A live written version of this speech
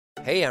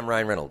Hey, I'm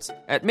Ryan Reynolds.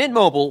 At Mint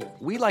Mobile,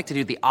 we like to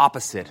do the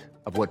opposite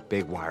of what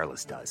Big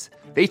Wireless does.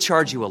 They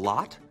charge you a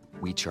lot,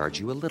 we charge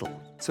you a little.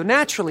 So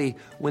naturally,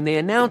 when they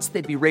announced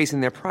they'd be raising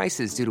their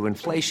prices due to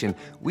inflation,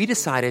 we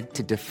decided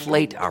to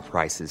deflate our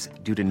prices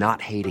due to not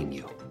hating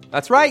you.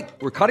 That's right.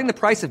 We're cutting the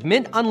price of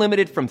Mint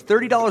Unlimited from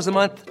 $30 a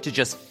month to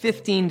just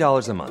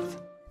 $15 a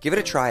month. Give it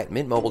a try at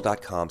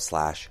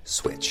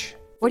mintmobile.com/switch.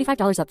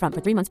 $45 up front for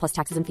 3 months plus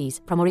taxes and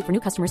fees. Promo rate for new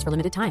customers for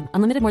limited time.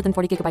 Unlimited more than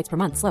 40 gigabytes per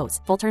month. Slows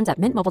full terms at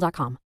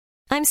mintmobile.com.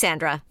 I'm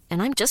Sandra, and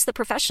I'm just the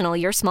professional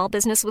your small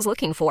business was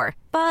looking for.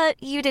 But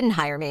you didn't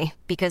hire me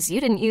because you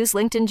didn't use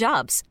LinkedIn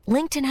Jobs.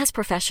 LinkedIn has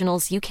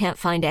professionals you can't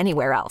find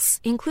anywhere else,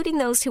 including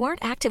those who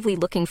aren't actively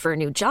looking for a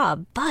new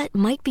job, but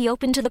might be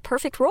open to the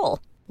perfect role,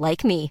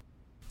 like me.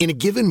 In a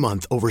given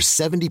month, over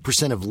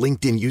 70% of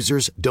LinkedIn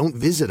users don't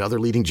visit other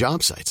leading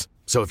job sites.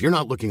 So if you're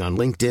not looking on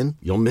LinkedIn,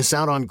 you'll miss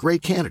out on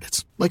great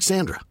candidates like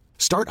Sandra.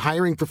 Start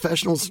hiring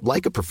professionals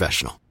like a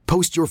professional.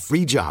 Post your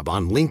free job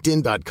on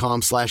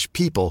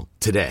linkedin.com/people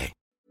today.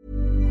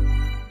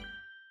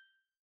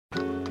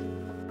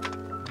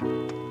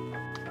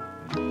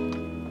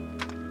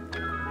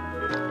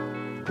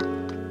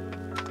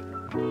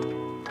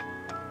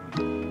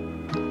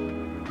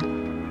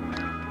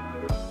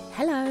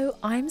 Hello,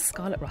 I'm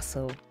Scarlett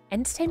Russell,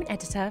 entertainment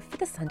editor for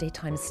the Sunday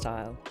Times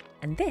Style,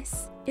 and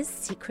this is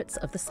Secrets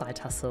of the Side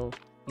Hustle,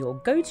 your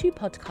go-to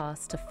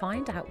podcast to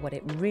find out what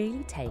it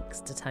really takes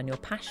to turn your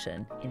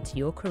passion into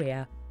your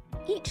career.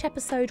 Each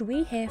episode,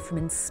 we hear from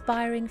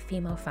inspiring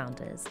female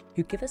founders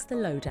who give us the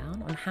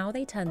lowdown on how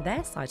they turn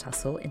their side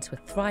hustle into a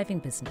thriving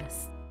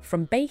business.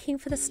 From baking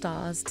for the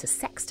stars to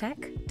sex tech,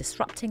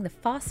 disrupting the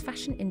fast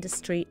fashion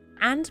industry,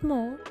 and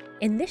more,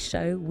 in this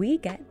show, we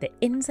get the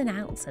ins and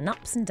outs and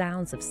ups and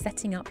downs of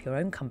setting up your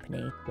own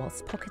company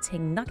whilst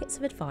pocketing nuggets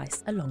of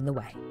advice along the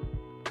way.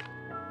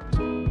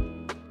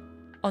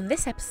 On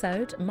this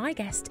episode, my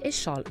guest is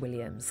Charlotte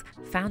Williams,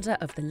 founder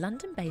of the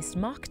London-based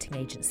marketing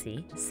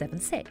agency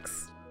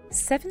 76.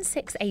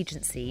 76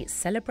 Agency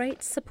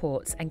celebrates,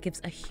 supports and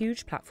gives a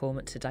huge platform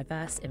to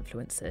diverse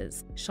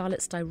influencers.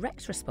 Charlotte's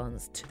direct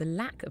response to the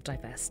lack of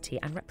diversity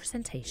and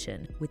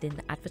representation within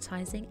the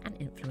advertising and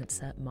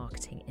influencer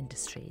marketing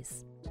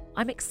industries.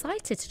 I'm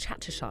excited to chat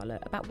to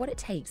Charlotte about what it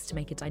takes to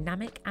make a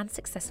dynamic and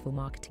successful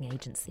marketing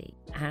agency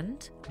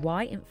and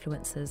why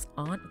influencers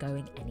aren't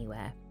going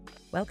anywhere.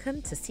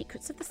 Welcome to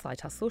Secrets of the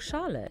Side Hustle,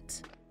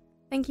 Charlotte.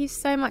 Thank you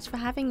so much for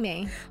having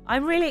me.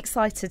 I'm really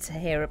excited to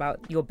hear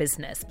about your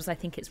business because I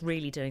think it's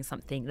really doing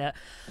something that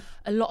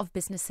a lot of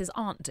businesses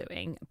aren't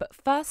doing. But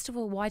first of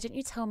all, why don't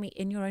you tell me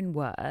in your own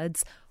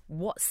words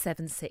what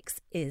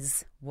 76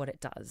 is, what it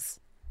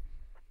does?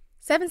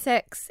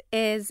 76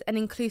 is an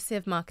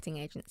inclusive marketing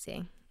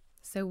agency.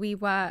 So we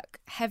work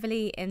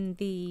heavily in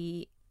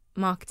the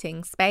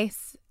marketing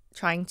space,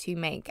 trying to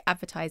make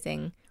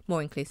advertising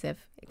more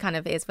inclusive. It kind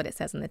of is what it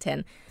says on the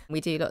tin. We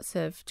do lots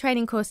of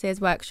training courses,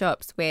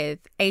 workshops with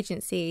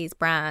agencies,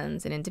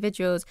 brands and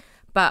individuals,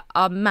 but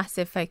our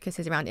massive focus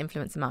is around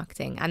influencer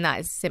marketing, and that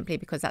is simply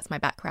because that's my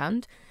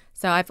background.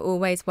 So I've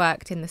always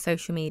worked in the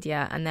social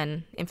media and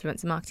then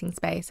influencer marketing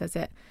space as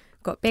it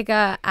got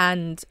bigger,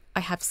 and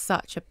I have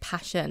such a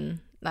passion,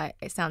 like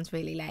it sounds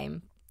really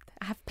lame.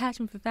 I have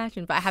passion for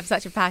fashion, but I have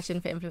such a passion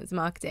for influencer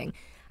marketing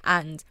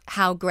and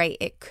how great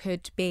it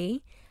could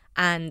be.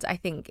 And I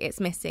think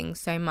it's missing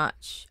so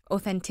much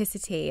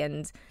authenticity,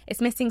 and it's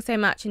missing so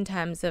much in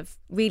terms of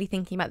really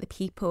thinking about the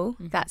people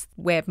that's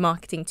we're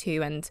marketing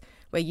to and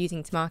we're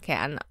using to market.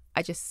 And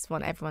I just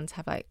want everyone to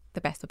have like the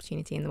best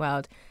opportunity in the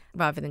world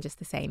rather than just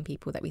the same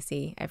people that we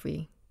see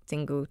every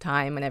single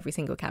time and every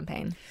single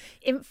campaign.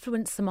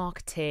 Influencer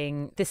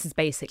marketing, this is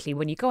basically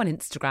when you go on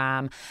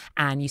Instagram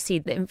and you see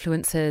the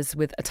influencers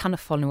with a ton of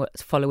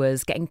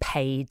followers getting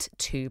paid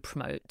to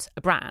promote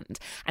a brand.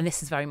 And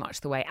this is very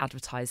much the way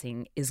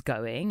advertising is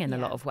going in a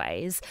lot of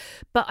ways.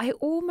 But I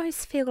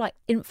almost feel like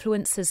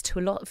influencers to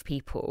a lot of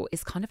people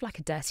is kind of like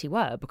a dirty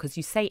word, because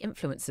you say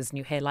influencers and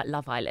you hear like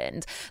Love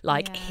Island,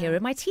 like here are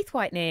my teeth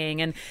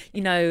whitening, and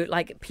you know,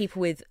 like people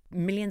with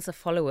millions of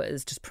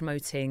followers just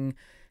promoting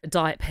a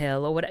diet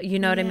pill or whatever, you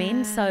know what I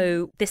mean?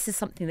 So this is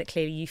something that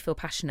clearly you feel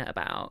passionate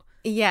about.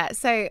 Yeah,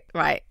 so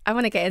right, I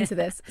want to get into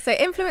this. So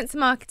influencer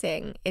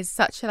marketing is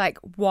such a like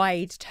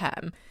wide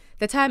term.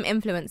 The term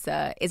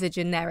influencer is a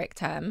generic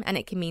term and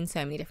it can mean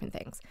so many different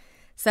things.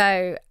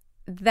 So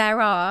there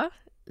are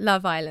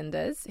Love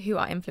Islanders who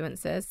are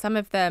influencers, some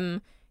of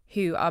them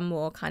who are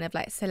more kind of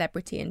like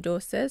celebrity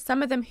endorsers,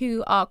 some of them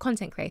who are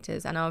content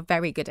creators and are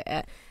very good at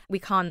it. We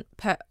can't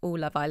put all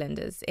Love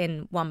Islanders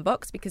in one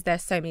box because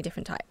there's so many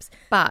different types.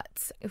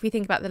 But if we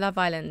think about the Love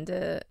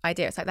Islander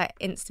idea, it's like that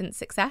instant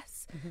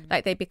success.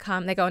 Like they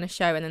go on a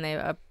show and then they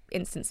are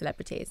instant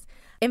celebrities.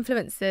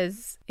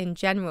 Influencers in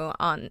general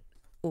aren't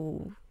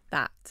all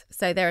that.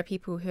 So there are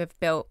people who have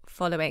built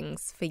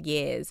followings for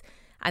years,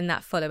 and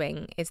that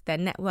following is their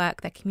network,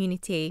 their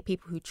community,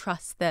 people who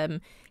trust them,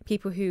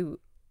 people who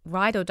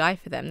ride or die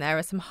for them. There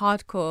are some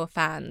hardcore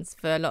fans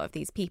for a lot of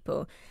these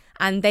people,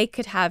 and they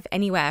could have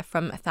anywhere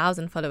from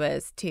 1,000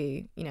 followers to,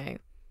 you know,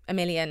 1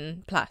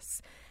 million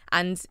plus.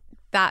 And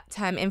that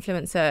term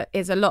influencer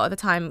is a lot of the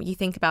time you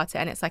think about it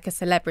and it's like a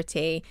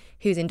celebrity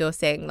who's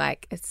endorsing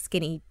like a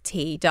skinny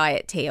tea,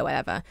 diet tea or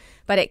whatever.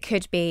 But it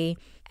could be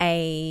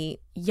a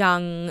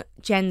young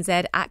Gen Z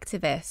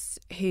activist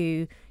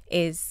who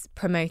is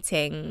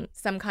promoting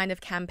some kind of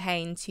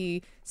campaign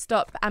to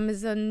stop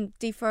Amazon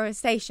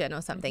deforestation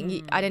or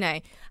something. I don't know.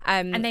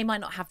 And they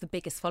might not have the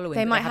biggest following.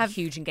 They might have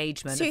huge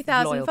engagement.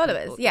 2,000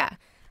 followers. Yeah.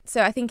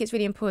 So I think it's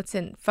really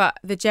important for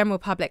the general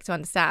public to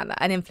understand that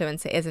an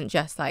influencer isn't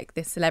just like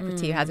this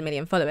celebrity who has 1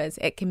 million followers.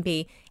 It can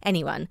be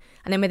anyone.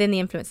 And then within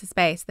the influencer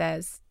space,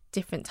 there's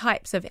different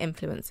types of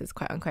influencers,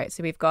 quote unquote.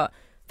 So we've got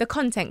the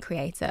content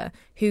creator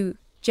who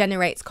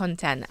generates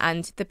content,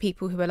 and the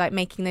people who are like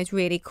making those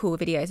really cool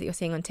videos that you're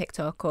seeing on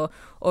TikTok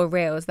or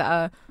Reels that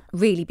are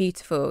really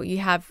beautiful. You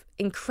have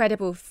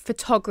incredible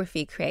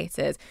photography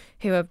creators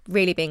who are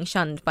really being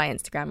shunned by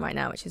Instagram right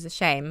now, which is a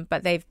shame,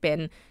 but they've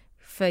been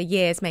for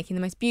years making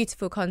the most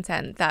beautiful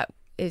content that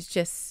is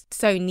just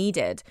so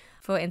needed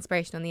for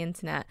inspiration on the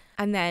internet.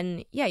 And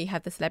then, yeah, you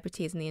have the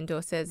celebrities and the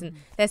endorsers, and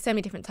there's so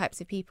many different types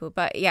of people.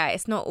 But yeah,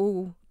 it's not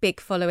all big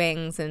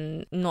followings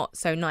and not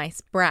so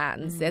nice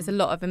brands. There's a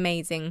lot of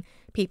amazing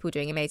people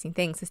doing amazing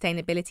things,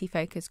 sustainability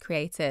focused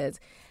creators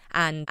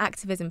and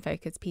activism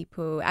focused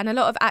people. And a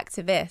lot of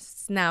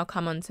activists now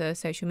come onto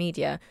social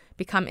media,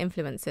 become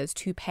influencers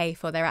to pay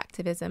for their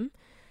activism.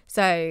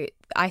 So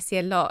I see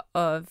a lot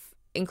of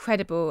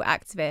incredible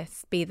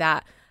activists, be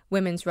that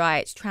women's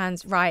rights,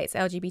 trans rights,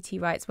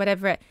 LGBT rights,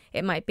 whatever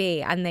it might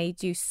be. And they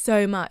do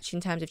so much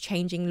in terms of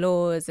changing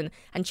laws and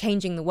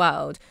changing the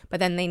world. But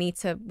then they need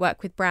to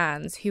work with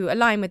brands who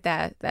align with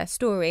their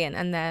story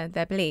and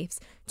their beliefs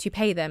to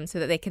pay them so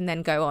that they can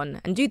then go on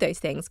and do those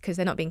things because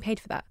they're not being paid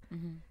for that.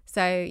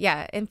 So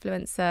yeah,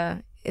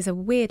 influencer is a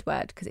weird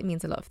word because it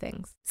means a lot of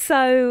things.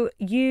 So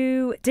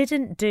you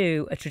didn't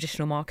do a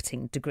traditional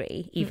marketing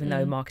degree, even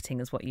though marketing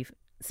is what you've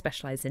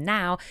specialised in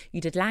now. You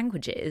did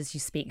languages,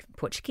 you speak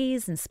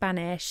Portuguese and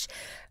Spanish.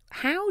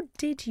 How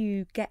did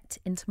you get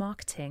into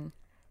marketing?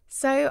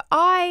 So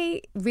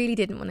I really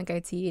didn't want to go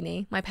to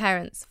uni. My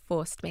parents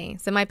forced me.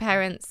 So my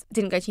parents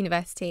didn't go to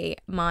university.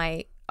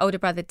 My older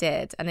brother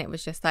did, and it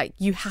was just like,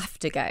 you have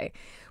to go,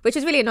 which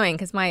is really annoying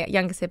because my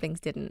younger siblings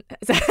didn't.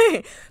 So,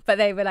 but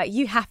they were like,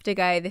 you have to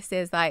go. This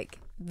is like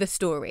the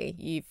story.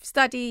 You've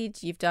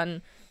studied, you've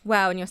done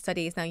well in your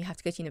studies, now you have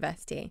to go to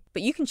university.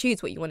 But you can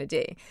choose what you want to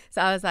do.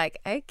 So I was like,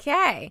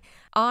 okay,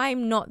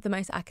 I'm not the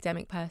most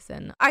academic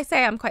person. I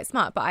say I'm quite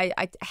smart, but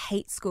I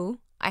hate school.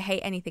 I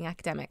hate anything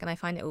academic and I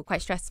find it all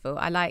quite stressful.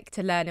 I like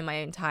to learn in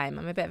my own time.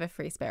 I'm a bit of a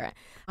free spirit.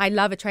 I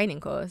love a training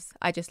course.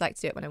 I just like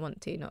to do it when I want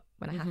to, not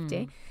when I have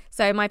to.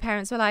 So my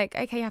parents were like,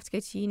 okay, you have to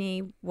go to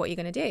uni. What are you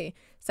going to do?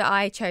 So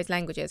I chose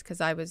languages because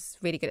I was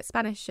really good at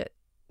Spanish at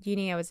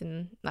uni. I was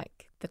in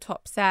like the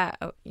top set.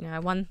 You know, I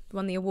won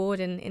the award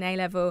in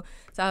A-level.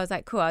 So I was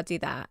like, cool, I'll do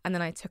that. And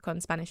then I took on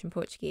Spanish and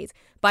Portuguese.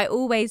 But I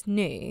always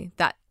knew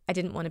that I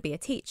didn't want to be a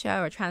teacher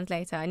or a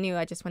translator. I knew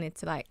I just wanted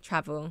to like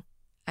travel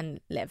and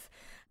live.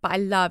 But I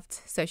loved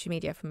social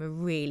media from a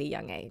really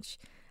young age.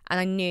 And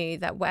I knew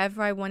that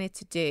whatever I wanted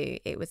to do,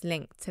 it was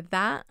linked to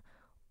that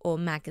or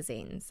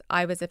magazines.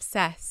 I was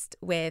obsessed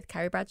with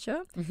Carrie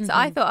Bradshaw. So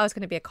I thought I was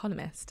going to be a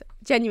columnist.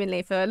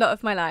 Genuinely, for a lot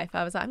of my life,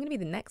 I was like, I'm going to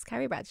be the next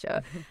Carrie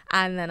Bradshaw.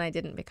 And then I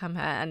didn't become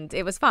her. And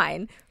it was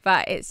fine.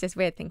 But it's just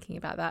weird thinking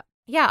about that.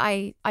 Yeah,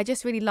 I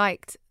just really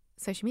liked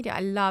social media.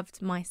 I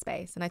loved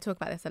MySpace. And I talk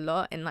about this a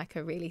lot in like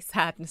a really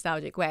sad,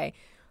 nostalgic way.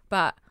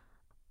 But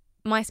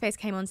MySpace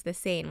came onto the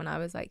scene when I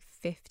was like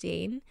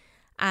 15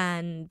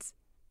 and,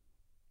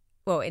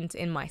 well,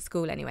 in my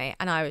school anyway.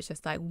 And I was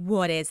just like,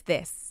 what is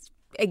this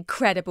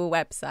incredible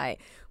website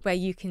where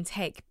you can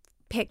take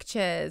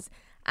pictures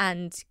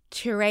and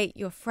curate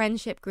your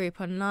friendship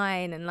group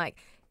online and like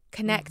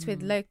connect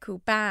with local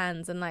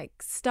bands and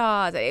like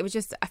stars. It was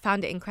just, I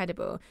found it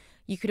incredible.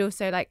 You could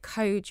also like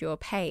code your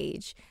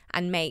page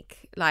and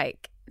make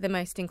like the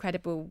most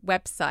incredible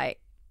website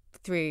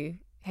through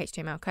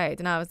HTML code.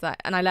 And I was like,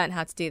 and I learned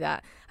how to do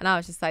that. And I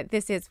was just like,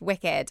 this is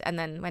wicked. And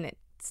then when it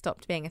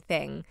stopped being a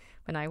thing,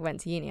 when I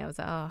went to uni, I was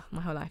like, oh,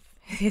 my whole life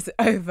is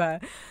over.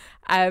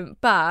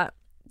 But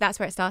that's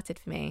where it started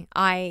for me.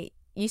 I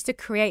used to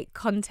create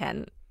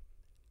content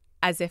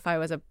as if I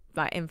was a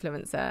like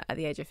influencer at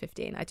the age of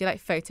 15. I do like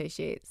photo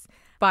shoots,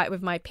 but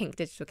with my pink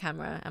digital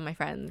camera and my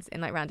friends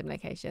in like random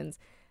locations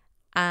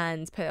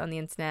and put it on the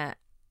internet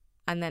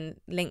and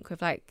then link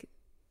with like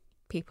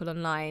people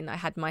online. I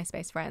had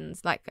MySpace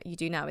friends like you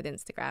do now with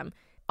Instagram.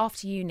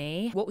 After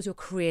uni, what was your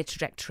career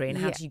trajectory and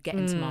how did you get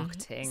into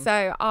marketing?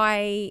 So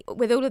I,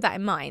 with all of that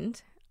in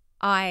mind,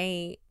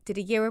 I did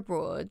a year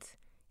abroad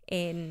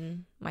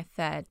in my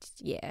third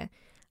year.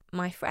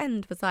 My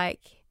friend was like,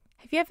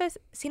 have you ever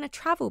seen a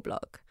travel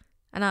blog?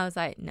 And I was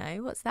like,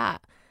 no, what's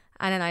that?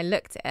 And then I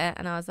looked at it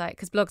and I was like,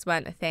 because blogs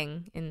weren't a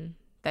thing in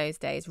those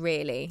days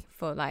really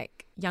for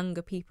like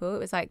younger people. It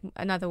was like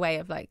another way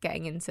of like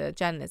getting into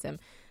journalism,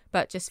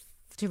 but just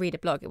to read a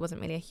blog, it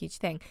wasn't really a huge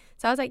thing.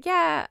 So I was like,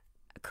 yeah,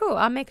 cool,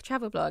 I'll make a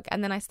travel blog.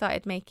 And then I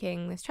started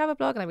making this travel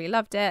blog and I really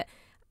loved it.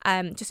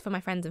 just for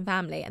my friends and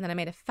family. And then I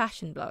made a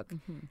fashion blog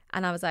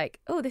and I was like,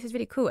 oh, this is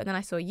really cool. And then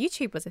I saw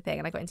YouTube was a thing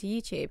and I got into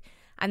YouTube.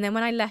 And then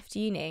when I left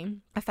uni,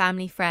 a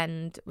family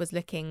friend was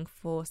looking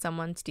for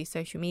someone to do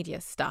social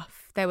media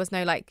stuff. There was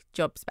no like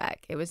job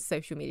spec. It was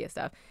social media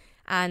stuff.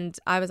 And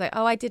I was like,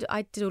 oh, I did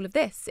all of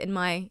this in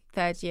my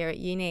third year at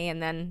uni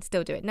and then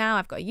still do it now.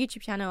 I've got a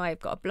YouTube channel. I've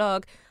got a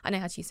blog. I know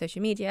how to use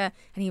social media.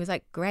 And he was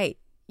like, great,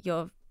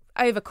 you're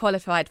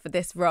overqualified for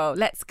this role.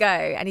 Let's go.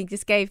 And he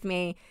just gave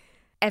me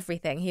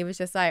everything. He was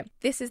just like,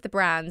 this is the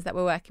brands that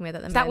we're working with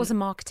at the moment. That was a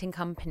marketing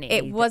company.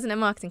 It wasn't a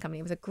marketing company.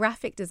 It was a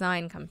graphic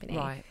design company.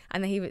 Right.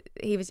 And then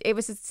it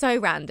was just so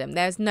random.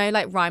 There's no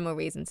like rhyme or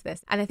reason to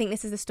this. And I think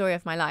this is the story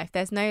of my life.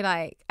 There's no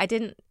like, I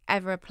didn't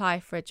ever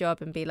apply for a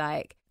job and be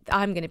like,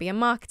 I'm going to be a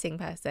marketing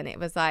person. It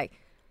was like,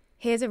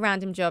 here's a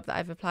random job that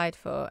I've applied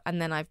for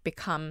and then I've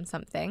become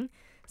something.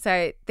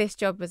 So this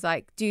job was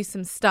like, do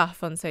some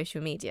stuff on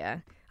social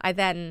media. I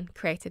then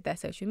created their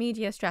social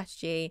media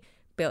strategy,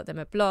 built them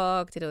a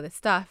blog, did all this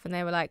stuff. And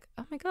they were like,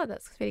 oh my God,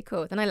 that's really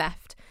cool. Then I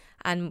left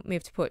and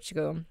moved to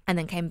Portugal and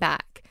then came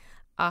back.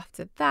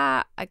 After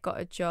that, I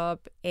got a job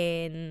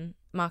in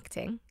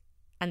marketing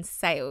and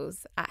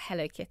sales at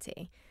Hello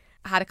Kitty.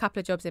 I had a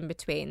couple of jobs in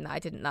between that I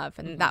didn't love.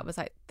 And that was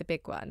like the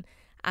big one.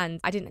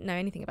 And I didn't know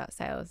anything about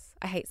sales.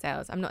 I hate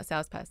sales. I'm not a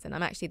salesperson.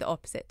 I'm actually the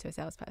opposite to a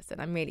salesperson.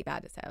 I'm really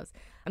bad at sales.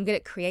 I'm good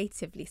at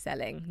creatively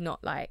selling,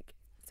 not like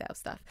sales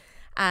stuff.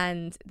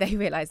 And they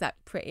realised that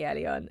pretty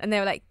early on. And they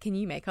were like, can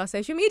you make our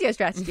social media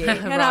strategy?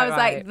 And I was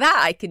like,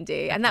 that I can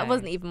do. And that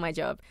wasn't even my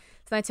job.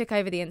 So I took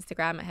over the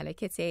Instagram at Hello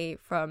Kitty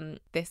from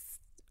this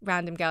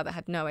random girl that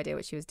had no idea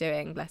what she was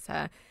doing, bless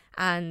her,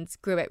 and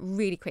grew it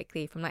really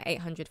quickly from like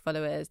 800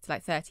 followers to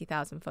like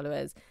 30,000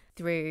 followers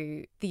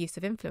through the use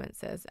of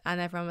influencers.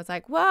 And everyone was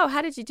like, whoa,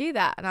 how did you do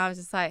that? And I was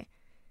just like,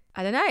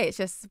 I don't know. It's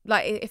just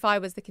like if I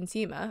was the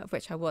consumer, of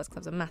which I was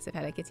because I was a massive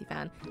Hello Kitty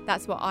fan,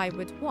 that's what I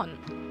would want.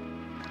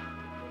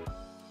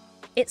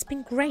 It's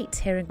been great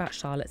hearing about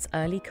Charlotte's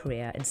early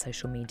career in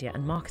social media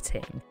and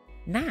marketing.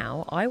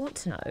 Now, I want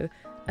to know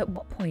at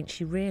what point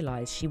she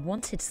realised she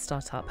wanted to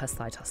start up her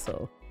side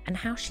hustle and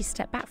how she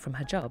stepped back from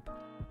her job.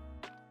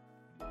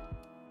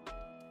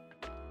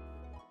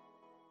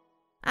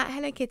 At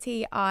Hello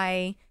Kitty,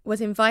 I was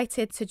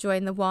invited to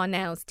join the WAH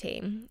Nails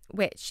team,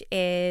 which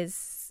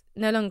is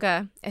no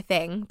longer a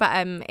thing,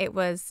 but it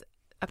was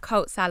a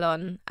cult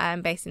salon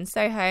based in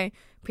Soho,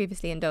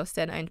 previously in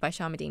Dalston, owned by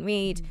Sharmadean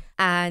Reed.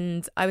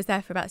 And I was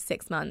there for about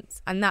 6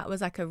 months. And that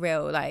was like a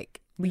real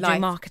like Were you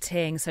doing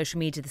marketing, social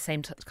media, the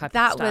same type of stuff?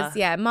 That was,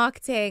 yeah,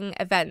 marketing,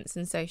 events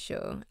and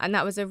social. And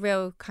that was a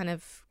real kind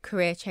of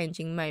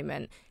career-changing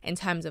moment in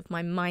terms of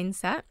my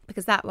mindset,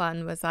 because that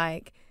one was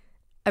like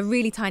a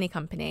really tiny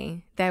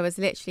company. There was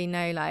literally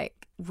no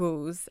like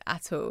rules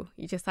at all.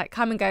 You just like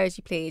come and go as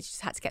you please. You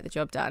just had to get the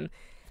job done.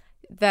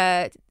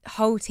 The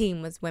whole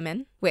team was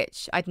women,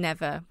 which I'd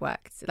never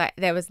worked. Like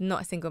there was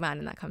not a single man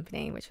in that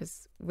company, which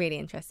was really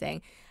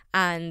interesting.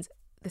 And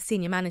the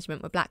senior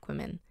management were black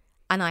women.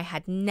 And I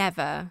had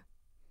never,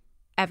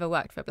 ever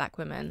worked for a black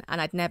woman. And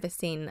I'd never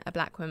seen a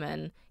black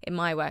woman in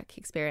my work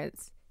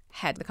experience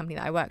head the company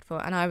that I worked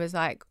for. And I was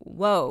like,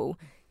 whoa,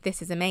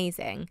 this is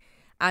amazing.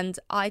 And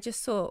I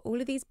just saw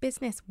all of these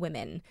business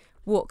women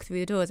walk through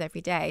the doors every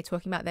day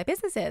talking about their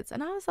businesses.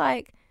 And I was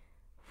like,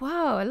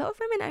 wow, a lot of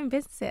women own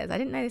businesses. I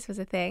didn't know this was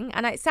a thing.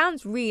 And it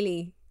sounds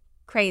really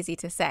crazy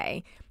to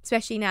say,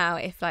 especially now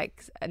if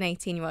like an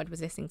 18-year-old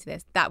was listening to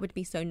this, that would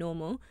be so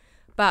normal.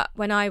 But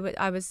when I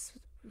was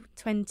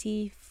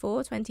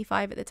 24,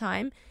 25 at the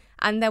time,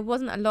 and there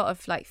wasn't a lot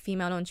of like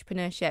female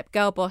entrepreneurship.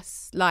 Girl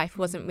boss life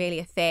wasn't really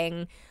a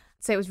thing.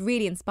 So it was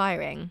really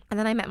inspiring. And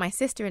then I met my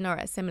sister-in-law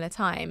at a similar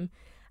time,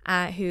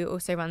 who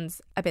also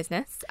runs a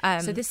business.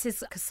 So this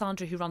is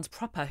Cassandra, who runs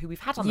Proper, who we've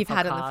had on the podcast. You've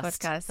had on the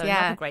podcast, so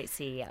yeah. Another great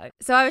CEO.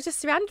 So I was just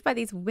surrounded by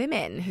these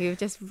women who were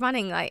just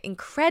running like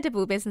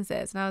incredible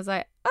businesses. And I was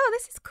like, oh,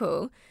 this is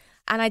cool.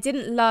 And I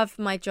didn't love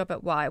my job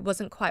at WAH. It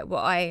wasn't quite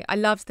what I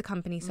loved the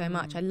company so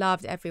much. I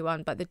loved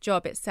everyone, but the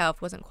job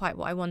itself wasn't quite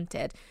what I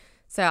wanted.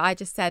 So I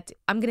just said,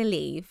 I'm going to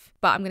leave,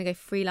 but I'm going to go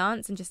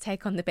freelance and just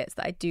take on the bits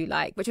that I do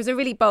like, which was a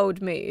really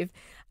bold move.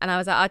 And I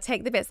was like, I'll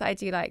take the bits that I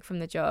do like from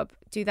the job,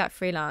 do that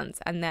freelance,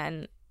 and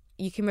then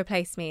you can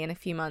replace me in a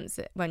few months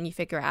when you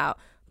figure it out.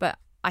 But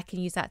I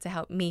can use that to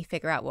help me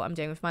figure out what I'm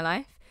doing with my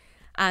life.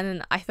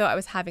 And I thought I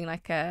was having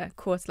like a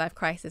quarter-life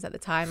crisis at the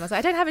time. I was like,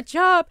 I don't have a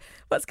job.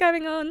 What's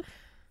going on?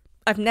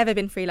 I've never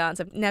been freelance.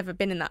 I've never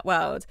been in that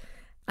world.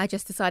 I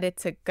just decided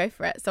to go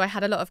for it. So I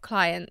had a lot of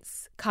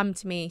clients come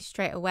to me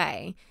straight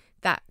away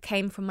that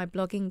came from my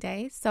blogging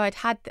days. So I'd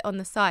had on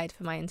the side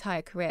for my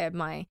entire career,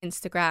 my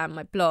Instagram,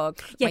 my blog,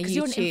 yeah, my YouTube.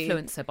 Yeah, because you're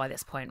an influencer by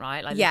this point,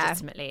 right? Like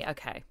legitimately,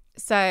 okay.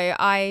 So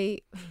I,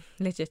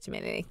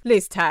 legitimately,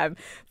 loose term,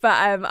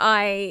 but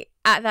I,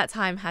 at that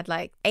time, had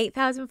like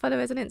 8,000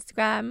 followers on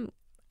Instagram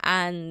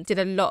and did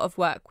a lot of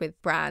work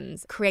with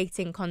brands,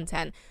 creating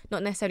content,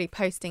 not necessarily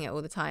posting it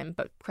all the time,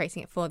 but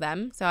creating it for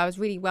them. So I was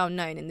really well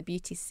known in the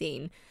beauty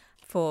scene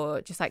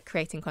for just like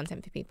creating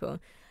content for people.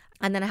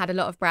 And then I had a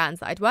lot of brands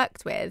that I'd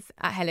worked with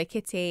at Hello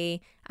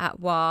Kitty,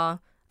 at WAH,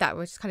 that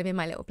was kind of in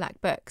my little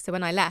black book. So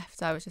when I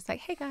left, I was just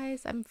like, hey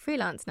guys, I'm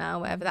freelance now,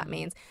 whatever that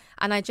means.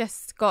 And I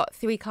just got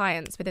 3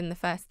 clients within the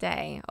first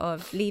day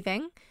of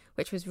leaving,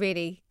 which was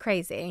really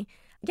crazy.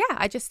 Yeah,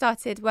 I just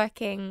started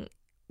working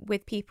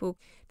with people.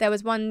 There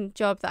was one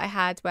job that I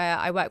had where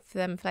I worked for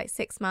them for like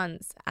 6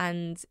 months,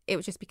 and it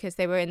was just because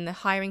they were in the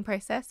hiring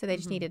process, so they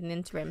just needed an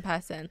interim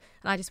person,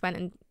 and I just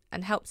went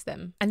and helped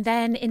them. And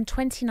then in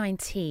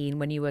 2019,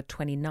 when you were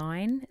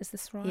 29, is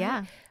this right?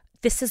 Yeah.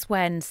 This is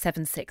when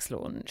 7/6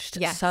 launched.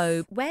 Yes.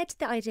 So where did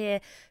the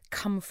idea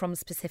come from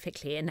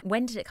specifically, and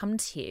when did it come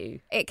to you?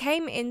 It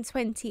came in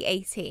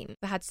 2018.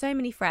 I had so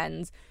many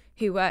friends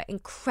who were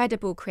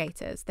incredible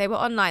creators. They were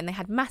online, they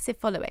had massive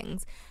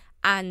followings,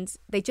 and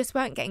they just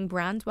weren't getting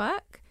brand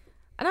work.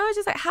 And I was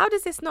just like, how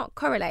does this not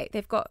correlate?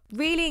 They've got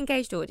really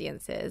engaged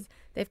audiences,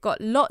 they've got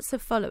lots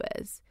of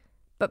followers,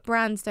 but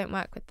brands don't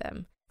work with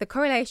them. The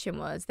correlation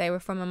was they were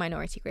from a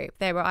minority group.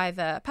 They were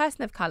either a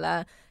person of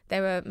colour, they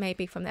were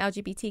maybe from the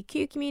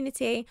LGBTQ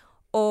community,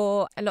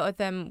 or a lot of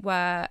them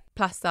were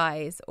plus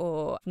size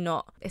or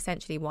not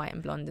essentially white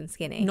and blonde and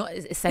skinny. Not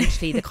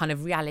essentially the kind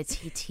of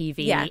reality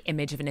TV Yeah.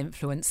 image of an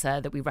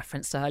influencer that we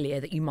referenced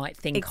earlier that you might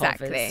think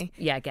Exactly. of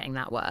as, getting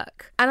that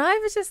work. And I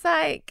was just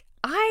like,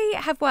 I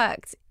have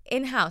worked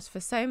in-house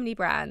for so many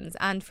brands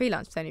and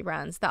freelance for so many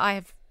brands that I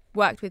have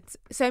worked with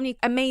so many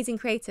amazing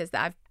creators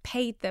that I've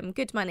paid them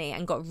good money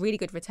and got really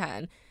good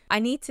return. I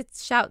need to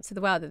shout to the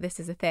world that this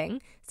is a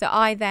thing. So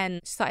I then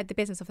started the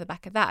business off the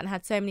back of that and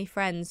had so many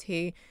friends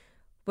who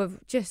were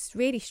just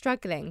really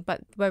struggling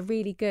but were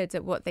really good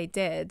at what they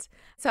did.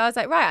 So I was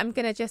like, right, I'm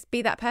going to just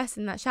be that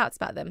person that shouts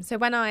about them. So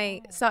when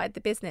I started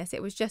the business,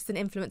 it was just an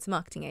influencer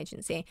marketing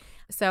agency.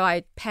 So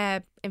I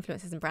pair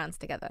influencers and brands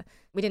together.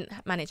 We didn't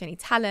manage any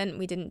talent.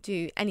 We didn't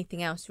do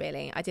anything else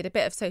really. I did a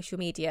bit of social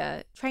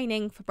media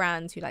training for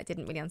brands who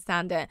didn't really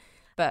understand it,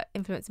 but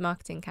influencer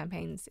marketing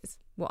campaigns is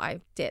what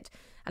I did.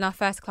 And our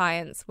first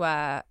clients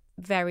were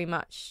very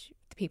much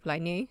the people I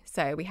knew.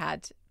 So we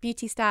had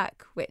Beauty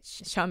Stack,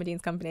 which is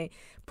Sharmadene's company,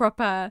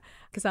 Proper,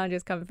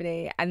 Cassandra's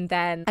company, and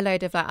then a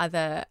load of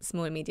other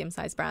small and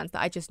medium-sized brands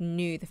that I just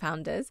knew the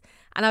founders.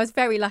 And I was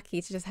very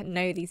lucky to just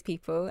know these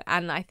people.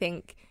 And I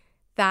think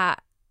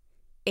that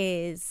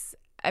is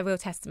a real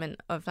testament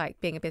of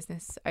being a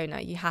business owner.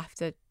 You have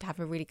to have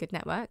a really good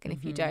network. And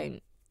if you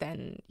don't,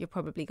 then you're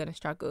probably going to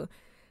struggle.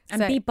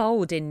 And be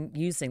bold in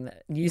using them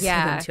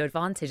to your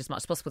advantage as much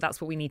as possible.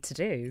 That's what we need to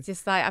do.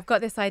 Just I've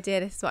got this idea,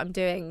 this is what I'm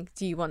doing.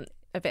 Do you want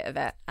a bit of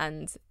it?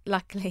 And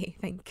luckily,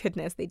 thank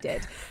goodness they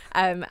did.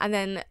 And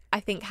then I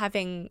think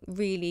having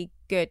really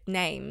good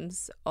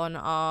names on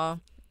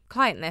our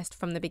client list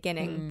from the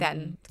beginning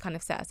then kind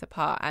of set us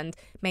apart and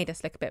made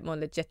us look a bit more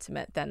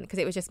legitimate then, because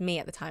it was just me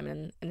at the time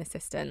and an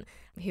assistant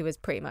who was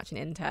pretty much an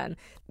intern.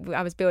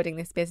 I was building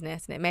this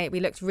business and we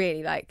looked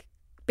really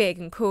big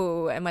and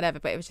cool and whatever,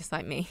 but it was just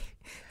me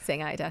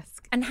sitting at a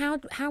desk. And how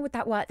would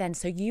that work then?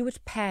 So you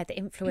would pair the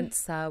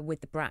influencer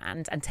with the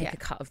brand and take a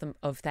cut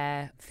of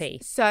their fee?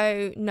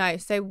 So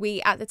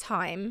we, at the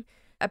time,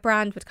 a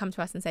brand would come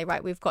to us and say,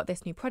 right, we've got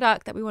this new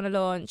product that we want to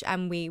launch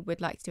and we would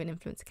like to do an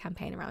influencer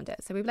campaign around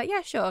it. So we'd be like,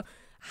 yeah, sure.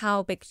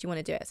 How big do you want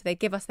to do it? So they'd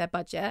give us their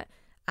budget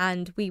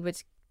and I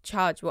would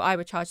charge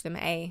them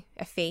a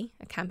fee,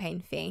 a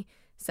campaign fee.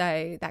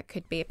 So that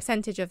could be a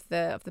percentage of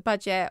the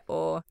budget,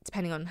 or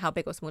depending on how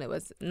big or small it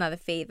was, another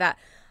fee. That,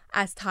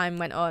 as time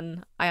went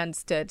on, I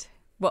understood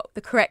what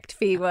the correct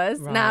fee was.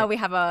 Right. Now we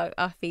have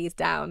our fees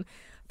down.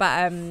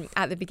 But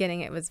at the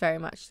beginning, it was very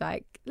much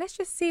let's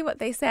just see what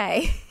they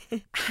say.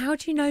 How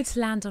do you know to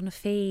land on a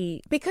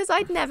fee? Because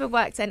I'd never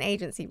worked at an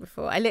agency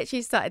before. I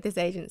literally started this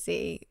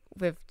agency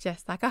with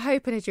just a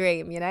hope and a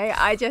dream,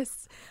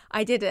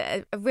 I did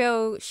a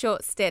real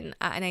short stint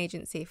at an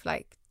agency for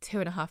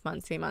 2.5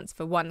 months, 3 months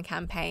for one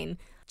campaign,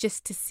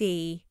 just to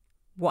see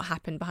what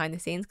happened behind the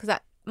scenes. Because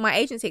my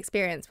agency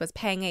experience was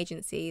paying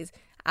agencies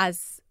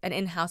as an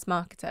in-house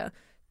marketer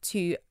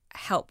to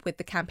help with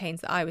the campaigns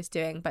that I was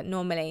doing, but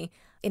normally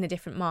in a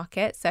different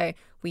market. So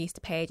we used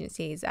to pay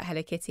agencies at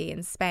Hello Kitty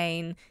in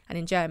Spain and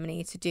in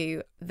Germany to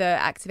do the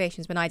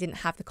activations when I didn't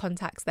have the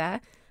contacts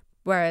there.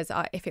 Whereas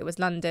if it was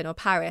London or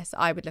Paris,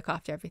 I would look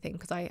after everything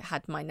because I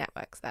had my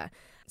networks there.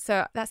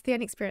 So that's the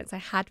only experience I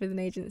had with an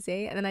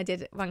agency. And then I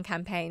did one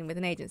campaign with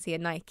an agency at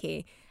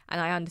Nike,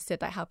 and I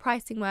understood how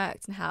pricing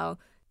worked and how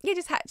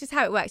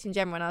how it worked in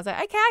general. And I was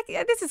like,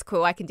 okay, this is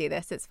cool. I can do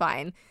this. It's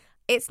fine.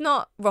 It's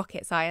not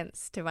rocket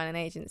science to run an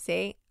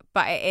agency,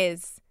 but it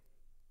is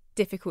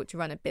difficult to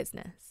run a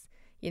business.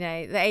 The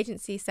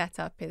agency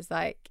setup is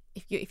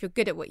if you're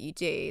good at what you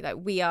do,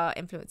 we are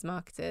influencer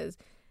marketers.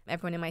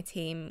 Everyone in my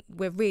team,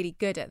 we're really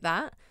good at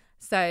that.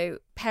 So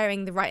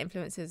pairing the right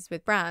influencers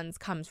with brands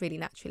comes really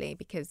naturally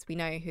because we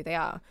know who they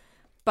are.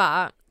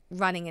 But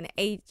running an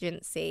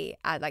agency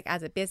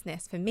as a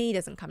business for me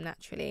doesn't come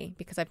naturally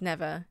because I've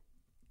never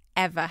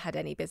ever had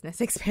any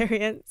business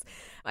experience.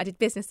 I did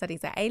business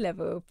studies at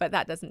A-level, but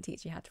that doesn't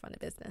teach you how to run a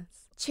business.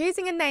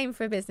 Choosing a name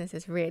for a business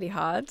is really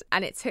hard,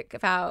 and it took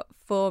about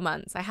 4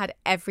 months. I had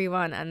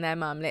everyone and their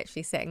mum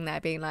literally sitting there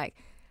being like,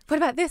 what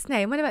about this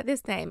name? What about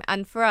this name?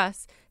 And for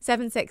us,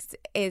 76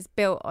 is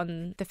built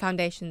on the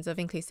foundations of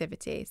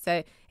inclusivity.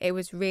 So it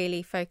was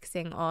really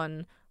focusing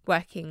on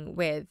working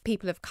with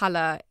people of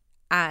colour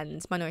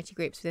and minority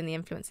groups within the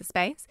influencer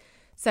space.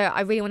 So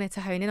I really wanted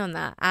to hone in on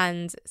that.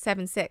 And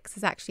 76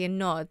 is actually a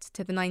nod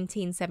to the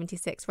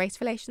 1976 Race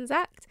Relations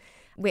Act,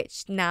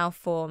 which now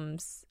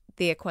forms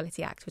the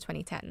Equality Act for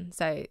 2010.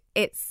 So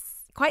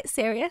it's quite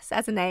serious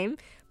as a name,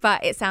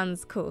 but it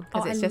sounds cool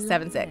because it's just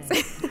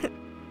 76.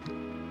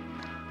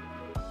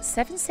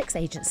 76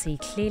 Agency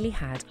clearly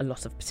had a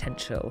lot of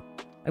potential.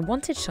 I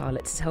wanted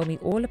Charlotte to tell me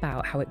all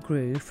about how it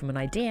grew from an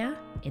idea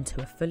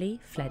into a fully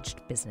fledged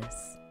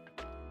business.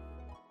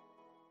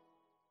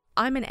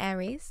 I'm an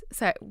Aries,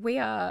 so we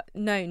are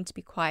known to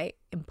be quite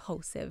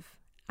impulsive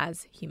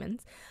as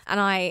humans,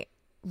 and I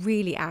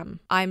really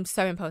am. I'm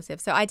so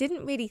impulsive. So I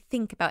didn't really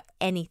think about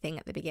anything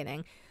at the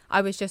beginning.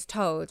 I was just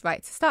told,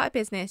 right, to start a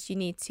business, you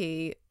need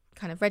to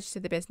kind of register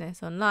the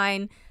business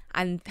online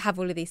and have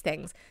all of these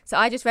things. So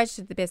I just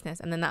registered the business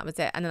and then that was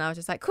it. And then I was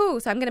just like, cool,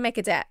 so I'm going to make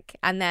a deck.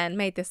 And then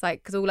made this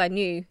because all I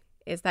knew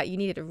is that you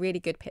needed a really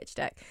good pitch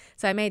deck.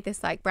 So I made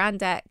this brand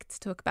deck to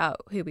talk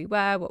about who we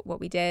were, what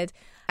we did,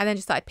 and then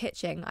just started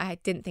pitching. I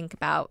didn't think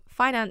about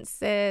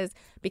finances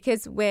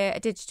because we're a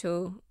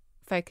digital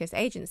focused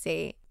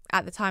agency.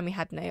 At the time, we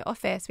had no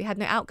office, we had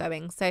no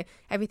outgoings. So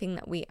everything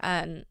that we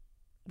earn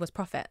was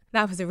profit.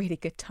 That was a really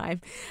good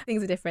time.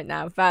 Things are different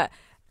now.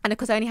 And of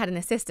course, I only had an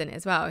assistant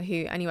as well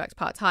who only worked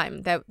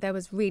part-time. There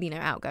was really no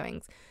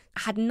outgoings.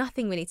 I had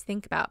nothing really to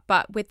think about.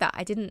 But with that,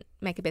 I didn't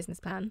make a business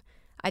plan.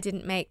 I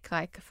didn't make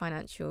a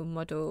financial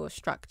model or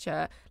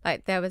structure.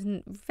 There was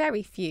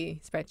very few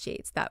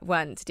spreadsheets that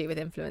weren't to do with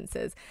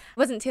influencers. It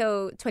wasn't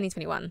until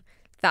 2021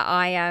 that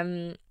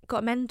I got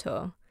a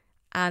mentor.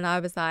 And I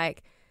was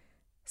like,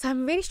 so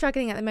I'm really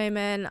struggling at the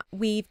moment.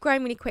 We've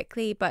grown really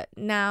quickly, but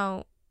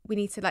now we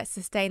need to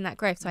sustain that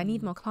growth. So I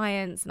need more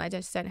clients and I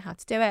just don't know how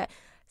to do it.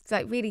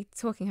 It's really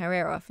talking her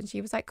ear off. And she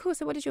was like, cool,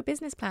 so what does your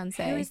business plan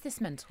say? Who is this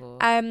mentor?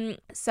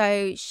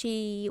 So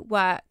she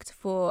worked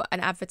for an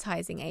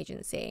advertising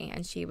agency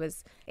and she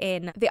was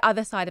in the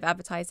other side of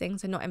advertising,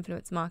 so not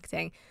influencer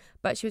marketing,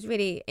 but she was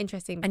really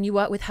interesting. And you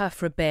worked with her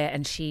for a bit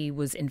and she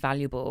was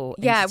invaluable.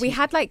 Yeah, we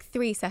had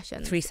 3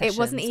 sessions. 3 sessions. It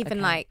wasn't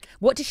even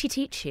What did she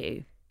teach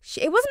you?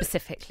 It wasn't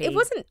specifically. It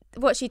wasn't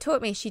what she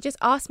taught me. She just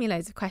asked me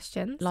loads of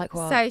questions. Like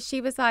what? So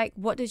she was like,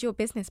 "What does your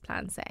business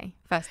plan say?"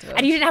 First of all,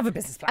 and you didn't have a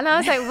business plan. And I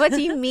was like, "What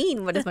do you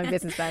mean? What does my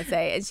business plan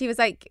say?" And she was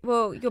like,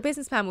 "Well, your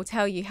business plan will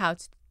tell you how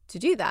to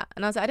do that."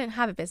 And I was like, "I don't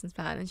have a business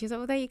plan." And she was like,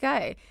 "Well, there you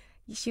go."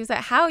 She was like,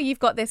 "How you've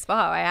got this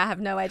far? I have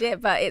no idea,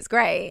 but it's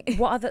great."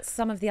 What are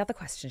some of the other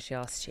questions she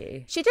asked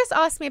you? She just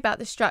asked me about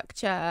the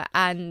structure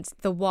and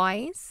the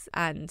whys,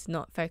 and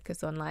not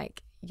focus on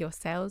your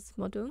sales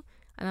model.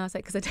 And I was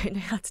like, because I don't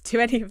know how to do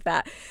any of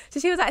that.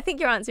 So she was like, I think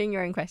you're answering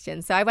your own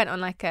questions. So I went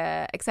on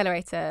a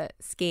accelerator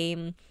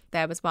scheme.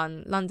 There was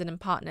one, London and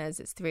Partners.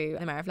 It's through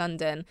the Mayor of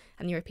London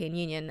and the European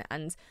Union,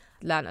 and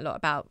learned a lot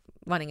about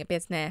running a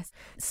business.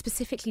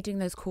 Specifically doing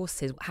those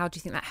courses, how do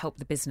you think that helped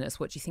the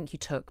business? What do you think you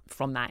took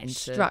from that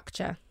into...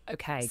 Structure.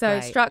 Okay, so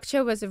great.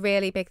 Structure was a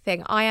really big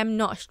thing. I am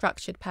not a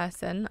structured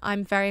person.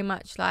 I'm very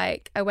much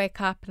I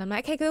wake up and I'm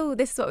like, okay, cool,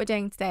 this is what we're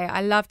doing today.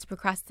 I love to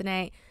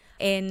procrastinate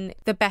in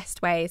the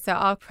best way. So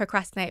I'll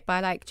procrastinate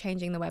by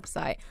changing the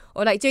website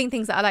or doing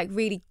things that are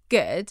really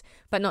good,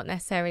 but not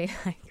necessarily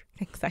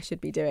things I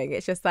should be doing.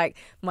 It's just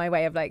my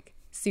way of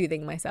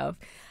soothing myself.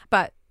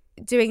 But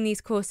doing these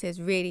courses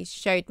really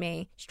showed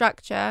me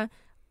structure,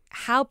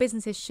 how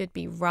businesses should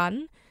be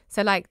run.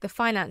 So the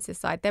finances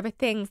side, there are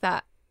things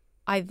that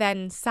I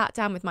then sat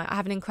down with I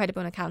have an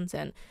incredible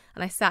accountant,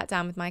 and I sat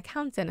down with my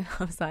accountant and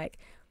I was like,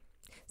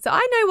 so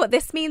I know what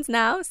this means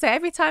now. So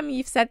every time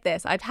you've said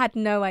this, I'd had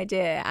no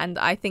idea. And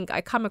I think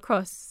I come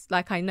across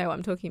like I know what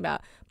I'm talking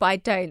about, but I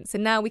don't. So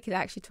now we could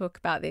actually talk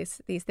about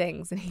these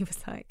things. And he was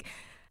like,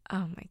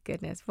 oh my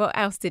goodness, what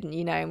else didn't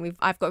you know? And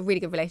I've got a really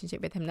good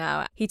relationship with him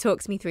now. He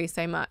talks me through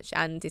so much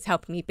and is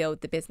helping me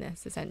build the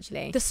business,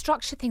 essentially. The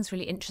structure thing's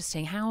really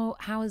interesting. How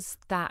has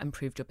that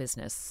improved your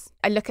business?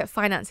 I look at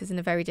finances in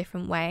a very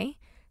different way.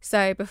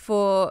 So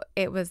before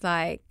it was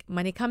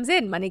money comes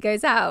in, money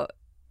goes out.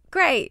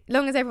 Great,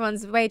 long as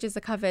everyone's wages are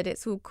covered,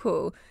 it's all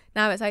cool.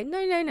 Now it's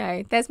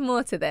no, there's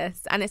more to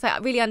this. And it's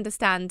really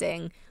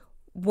understanding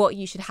what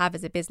you should have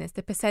as a business,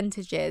 the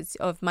percentages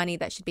of money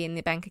that should be in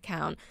the bank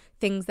account,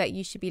 things that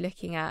you should be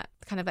looking at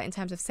in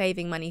terms of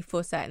saving money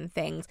for certain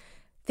things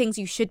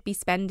you should be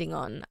spending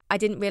on. I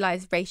didn't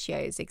realise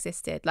ratios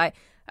existed.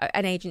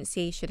 An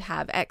agency should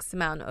have X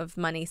amount of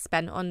money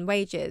spent on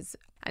wages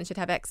and should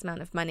have X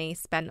amount of money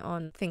spent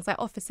on things like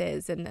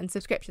offices and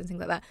subscriptions, things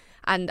like that.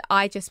 And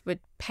I just would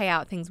pay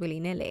out things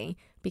willy-nilly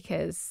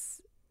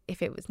because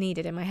if it was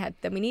needed in my head,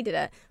 then we needed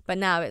it. But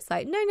now it's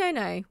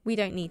no, we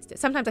don't need to.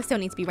 Sometimes I still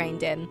need to be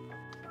reined in.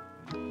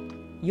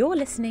 You're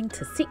listening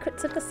to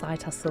Secrets of the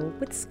Side Hustle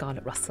with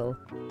Scarlett Russell.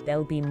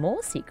 There'll be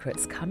more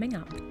secrets coming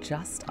up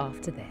just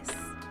after this.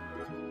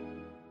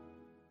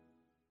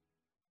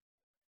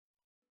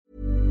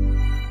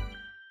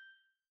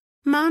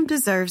 Mom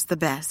deserves the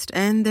best,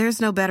 and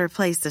there's no better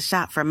place to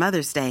shop for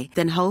Mother's Day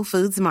than Whole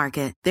Foods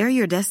Market. They're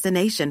your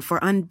destination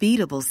for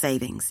unbeatable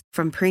savings,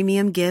 from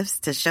premium gifts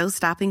to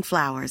show-stopping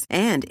flowers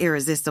and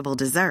irresistible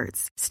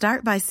desserts.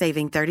 Start by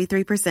saving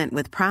 33%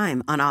 with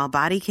Prime on all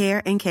body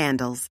care and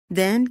candles.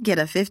 Then get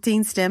a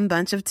 15-stem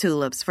bunch of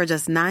tulips for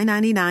just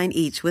 $9.99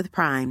 each with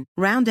Prime.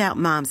 Round out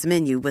Mom's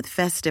menu with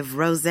festive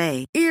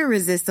rosé,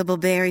 irresistible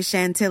berry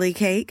chantilly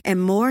cake,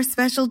 and more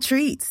special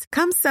treats.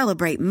 Come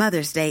celebrate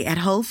Mother's Day at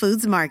Whole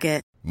Foods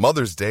Market.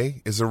 Mother's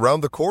Day is around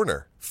the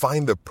corner.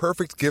 Find the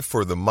perfect gift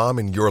for the mom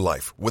in your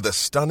life with a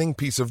stunning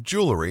piece of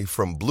jewelry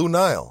from Blue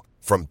Nile.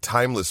 From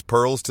timeless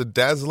pearls to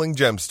dazzling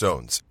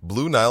gemstones,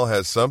 Blue Nile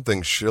has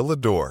something she'll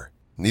adore.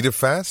 Need it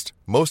fast?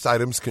 Most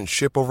items can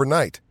ship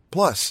overnight.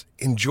 Plus,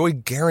 enjoy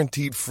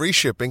guaranteed free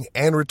shipping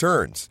and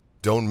returns.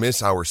 Don't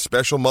miss our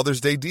special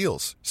Mother's Day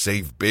deals.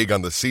 Save big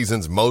on the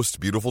season's most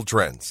beautiful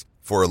trends.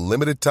 For a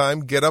limited time,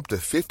 get up to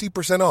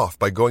 50% off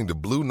by going to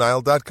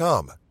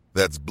BlueNile.com.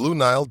 That's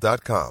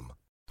BlueNile.com.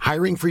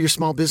 Hiring for your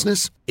small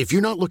business? If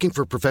you're not looking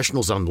for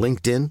professionals on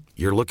LinkedIn,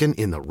 you're looking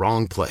in the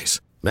wrong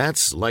place.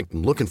 That's like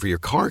looking for your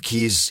car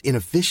keys in a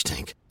fish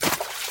tank.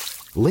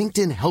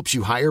 LinkedIn helps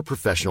you hire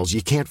professionals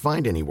you can't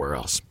find anywhere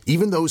else,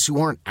 even those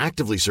who aren't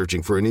actively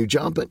searching for a new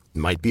job but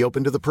might be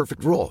open to the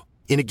perfect role.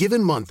 In a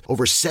given month,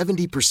 over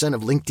 70%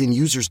 of LinkedIn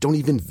users don't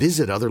even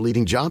visit other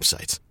leading job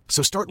sites.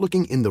 So start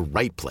looking in the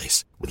right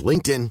place. With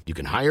LinkedIn, you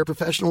can hire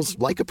professionals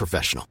like a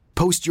professional.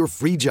 Post your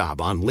free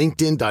job on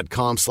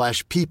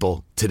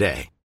linkedin.com/people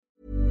today.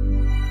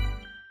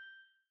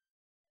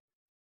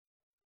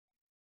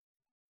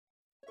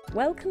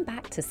 Welcome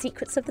back to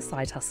Secrets of the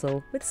Side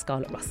Hustle with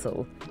Scarlett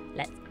Russell.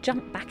 Let's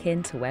jump back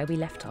into where we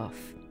left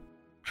off.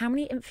 How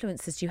many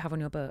influencers do you have on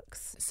your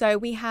books? So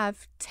we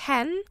have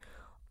 10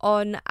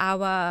 on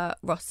our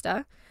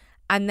roster.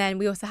 And then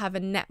we also have a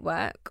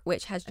network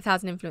which has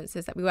 1,000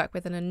 influencers that we work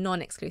with on a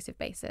non-exclusive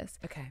basis.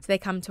 Okay. So they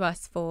come to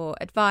us for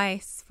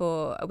advice,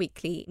 for a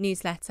weekly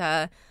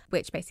newsletter,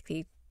 which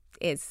basically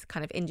is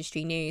kind of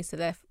industry news.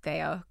 So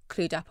they are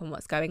clued up on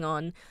what's going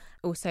on.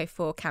 Also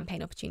for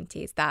campaign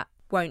opportunities that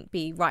won't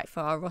be right for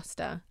our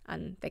roster,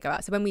 and they go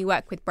out. So when we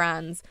work with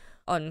brands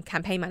on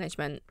campaign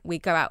management, we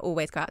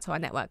always go out to our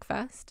network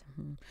first.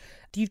 Mm-hmm.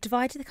 You've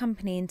divided the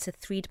company into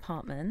 3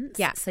 departments.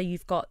 Yeah. So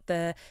you've got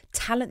the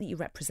talent that you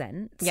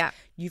represent. Yeah.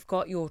 You've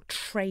got your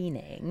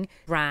training,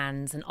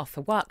 brands, and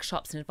offer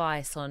workshops and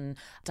advice on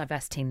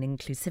diversity and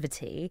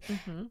inclusivity.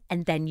 Mm-hmm.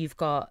 And then you've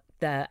got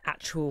the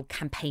actual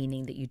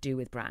campaigning that you do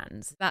with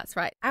brands. That's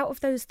right. Out of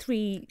those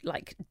 3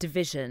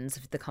 divisions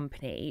of the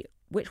company,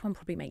 which one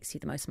probably makes you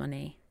the most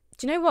money?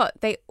 Do you know what?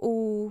 They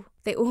all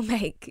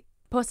make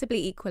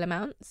possibly equal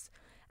amounts,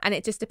 and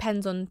it just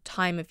depends on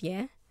time of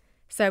year.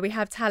 So we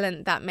have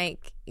talent that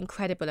make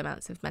incredible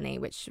amounts of money,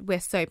 which we're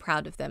so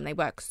proud of them. They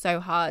work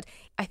so hard.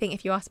 I think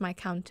if you ask my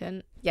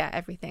accountant,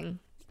 everything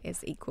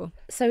is equal.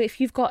 So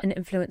if you've got an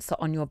influencer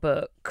on your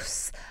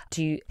books,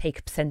 do you take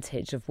a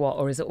percentage of what,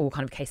 or is it all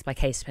kind of case by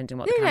case depending on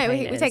what the campaign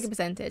is? No, we take a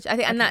percentage. I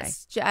think, and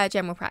that's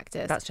general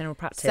practice. That's general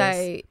practice.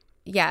 So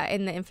yeah,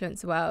 in the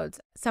influencer world,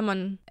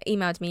 someone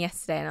emailed me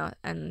yesterday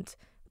and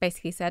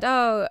basically said,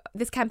 oh,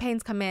 this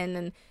campaign's come in,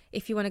 and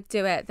if you want to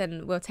do it,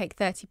 then we'll take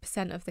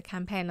 30% of the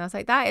campaign. And I was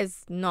like, that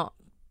is not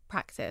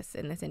practice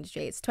in this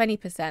industry. It's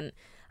 20%.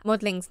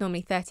 Modeling's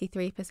normally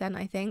 33%,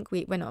 I think.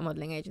 We're not a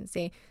modelling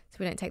agency, so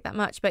we don't take that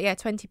much. But yeah,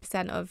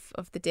 20% of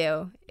the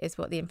deal is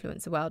what the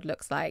influencer world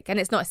looks like. And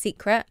it's not a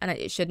secret, and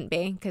it shouldn't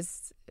be,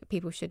 because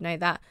people should know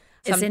that.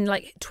 It's in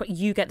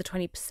you get the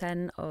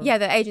 20% of... Yeah,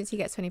 the agency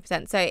gets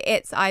 20%. So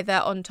it's either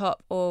on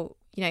top or,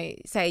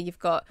 say you've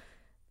got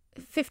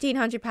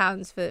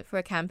 £1,500 for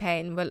a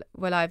campaign,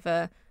 we'll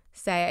either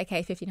say,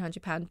 okay,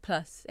 £1,500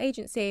 plus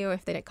agency, or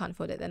if they can't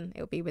afford it, then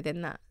it'll be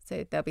within that.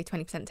 So there'll be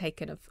 20%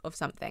 taken of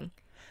something.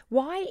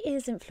 Why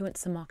is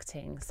influencer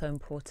marketing so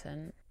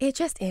important? It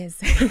just is.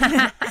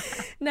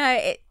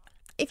 If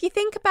you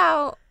think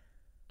about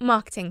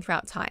marketing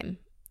throughout time,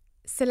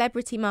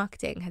 celebrity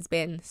marketing has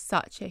been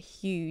such a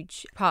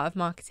huge part of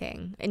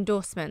marketing.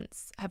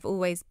 Endorsements have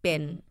always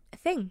been a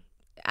thing.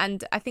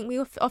 And I think we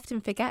often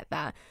forget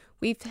that.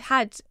 We've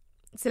had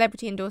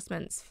celebrity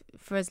endorsements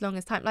for as long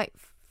as time. Like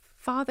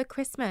Father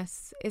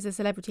Christmas is a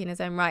celebrity in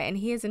his own right, and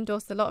he has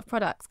endorsed a lot of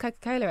products,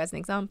 Coca-Cola as an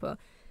example.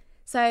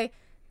 So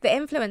the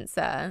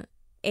influencer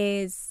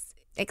is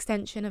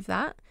extension of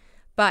that.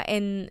 But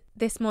in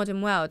this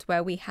modern world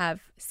where we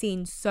have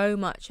seen so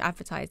much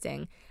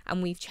advertising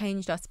and we've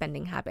changed our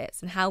spending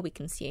habits and how we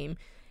consume,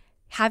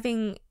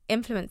 having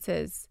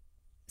influencers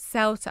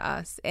sell to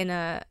us in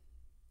a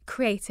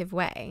creative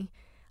way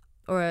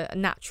or a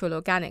natural,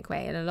 organic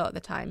way, and a lot of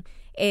the time,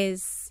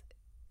 is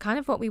kind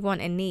of what we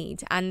want and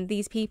need. And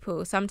these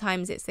people,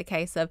 sometimes it's the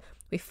case of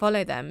we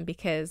follow them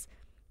because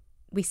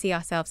we see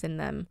ourselves in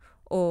them,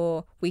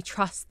 or we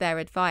trust their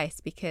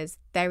advice because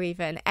they're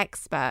even an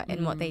expert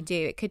in what they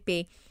do. It could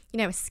be,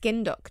 a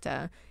skin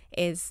doctor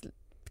is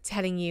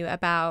telling you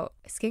about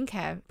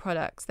skincare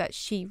products that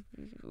she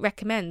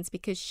recommends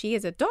because she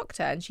is a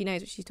doctor and she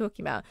knows what she's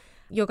talking about.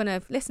 You're going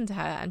to listen to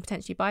her and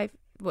potentially buy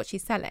what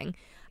she's selling.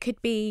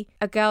 could be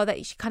a girl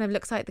that she kind of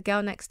looks like the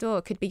girl next door.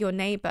 It could be your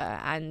neighbour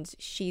and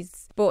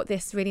she's bought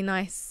this really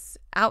nice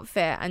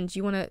outfit and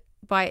you want to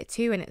buy it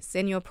too, and it's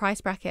in your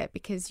price bracket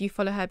because you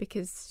follow her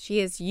because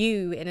she is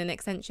you in an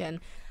extension.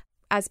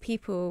 As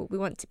people, we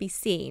want to be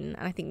seen,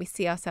 and I think we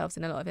see ourselves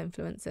in a lot of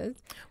influencers.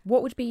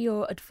 What would be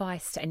your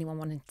advice to anyone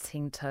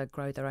wanting to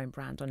grow their own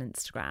brand on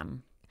Instagram?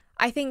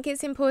 I think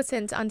it's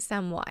important to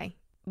understand why.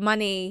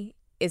 Money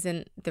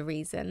isn't the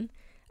reason.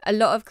 A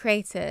lot of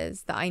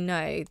creators that I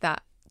know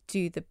that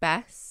do the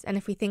best, and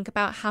if we think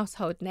about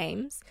household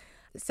names,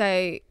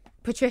 so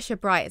Patricia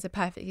Bright is a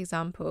perfect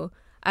example.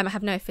 I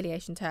have no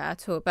affiliation to her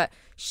at all, but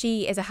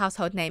she is a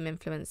household name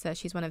influencer.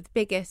 She's one of the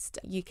biggest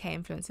UK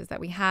influencers that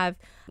we have,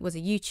 was a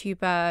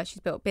YouTuber.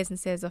 She's built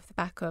businesses off the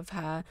back of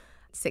her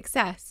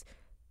success.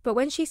 But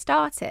when she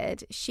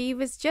started, she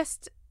was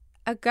just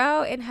a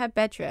girl in her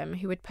bedroom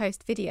who would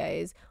post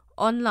videos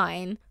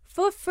online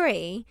for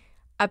free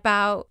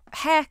about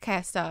hair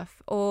care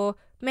stuff or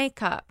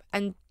makeup.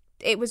 And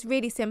it was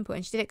really simple.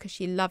 And she did it because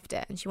she loved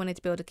it and she wanted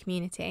to build a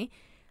community.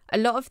 A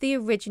lot of the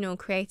original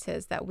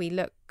creators that we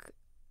look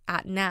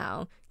at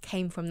now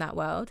came from that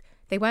world.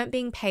 They weren't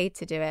being paid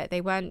to do it.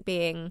 They weren't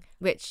being,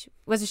 which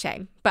was a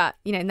shame, but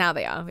now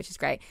they are, which is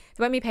great.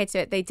 They weren't being paid to do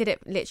it. They did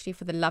it literally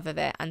for the love of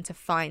it and to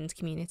find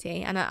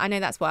community. And I know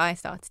that's why I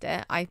started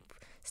it. I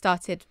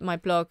started my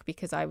blog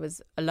because I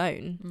was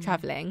alone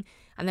traveling.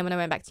 And then when I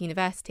went back to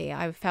university,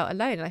 I felt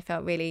alone and I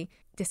felt really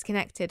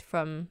disconnected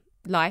from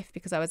life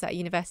because I was at a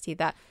university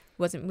that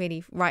wasn't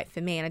really right for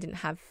me and I didn't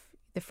have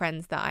the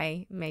friends that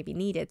I maybe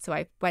needed. So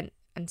I went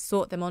and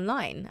sought them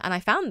online and I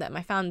found them.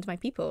 I found my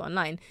people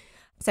online.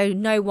 So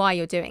know why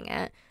you're doing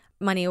it.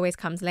 Money always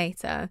comes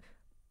later,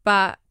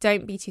 but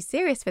don't be too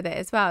serious with it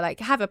as well. Like,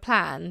 have a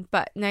plan,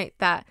 but note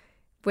that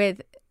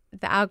with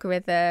the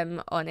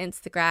algorithm on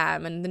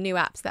Instagram and the new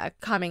apps that are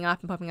coming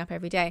up and popping up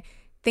every day,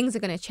 things are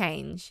going to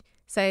change.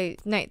 So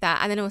note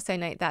that. And then also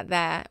note that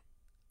there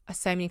are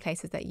so many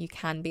places that you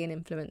can be an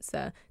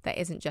influencer that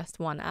isn't just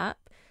one app.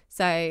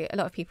 So a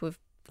lot of people have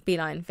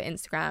beeline for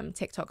Instagram.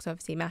 TikTok's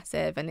obviously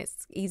massive and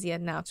it's easier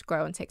now to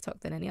grow on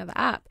TikTok than any other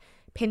app.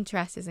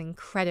 Pinterest is an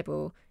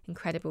incredible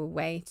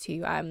way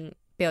to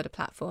build a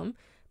platform,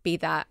 be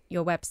that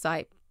your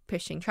website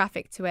pushing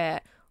traffic to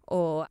it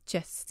or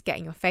just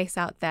getting your face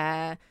out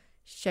there,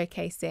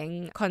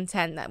 showcasing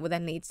content that will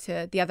then lead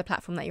to the other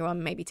platform that you're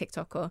on, maybe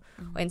TikTok or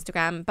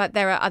Instagram. But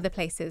there are other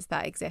places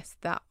that exist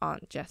that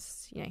aren't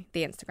just,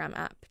 the Instagram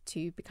app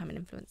to become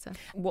an influencer.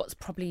 What's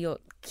probably your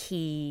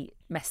key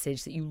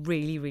message that you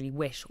really, really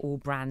wish all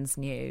brands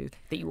knew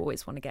that you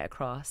always want to get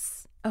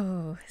across?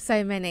 Oh,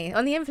 so many.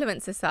 On the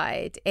influencer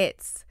side,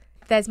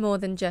 there's more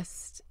than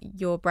just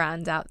your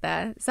brand out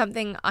there.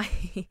 Something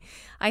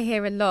I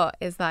hear a lot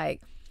is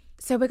like,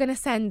 so we're going to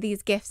send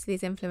these gifts to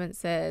these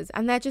influencers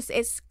and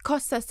it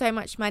costs us so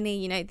much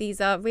money. These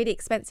are really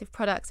expensive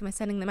products and we're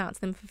sending them out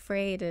to them for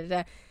free.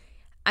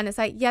 And it's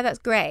like, yeah, that's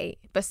great.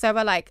 But so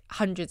are like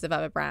hundreds of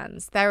other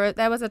brands. There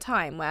was a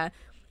time where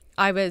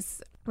I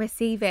was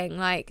receiving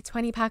like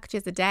 20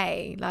 packages a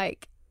day,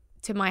 like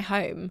to my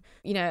home,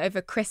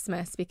 over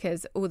Christmas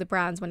because all the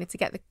brands wanted to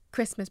get the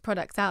Christmas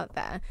products out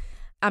there.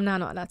 I'm now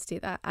not allowed to do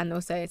that. And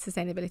also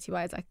sustainability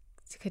wise, I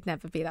could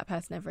never be that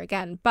person ever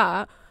again.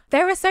 But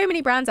there are so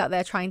many brands out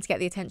there trying to get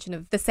the attention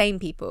of the same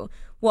people.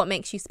 What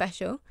makes you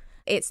special?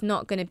 It's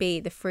not going to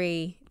be the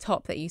free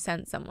top that you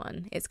sent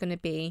someone. It's going to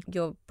be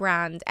your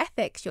brand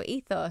ethics, your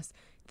ethos,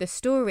 the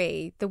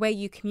story, the way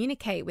you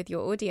communicate with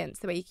your audience,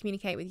 the way you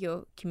communicate with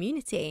your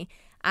community,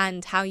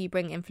 and how you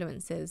bring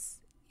influencers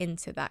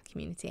into that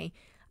community.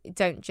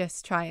 Don't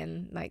just try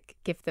and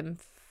give them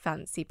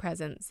fancy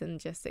presents and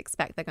just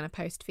expect they're going to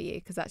post for you,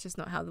 because that's just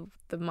not how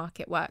the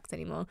market works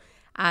anymore.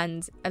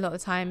 And a lot of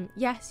the time,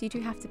 yes, you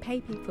do have to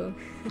pay people.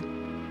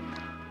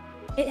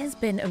 It has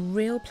been a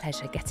real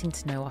pleasure getting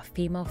to know our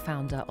female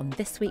founder on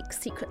this week's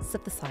Secrets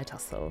of the Side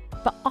Hustle.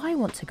 But I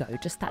want to go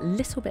just that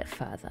little bit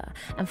further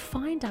and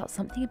find out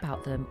something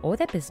about them or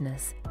their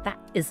business that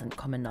isn't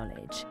common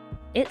knowledge.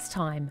 It's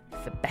time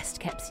for Best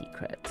Kept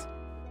Secret.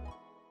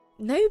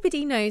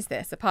 Nobody knows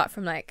this apart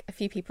from a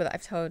few people that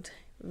I've told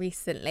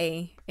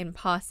recently in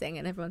passing,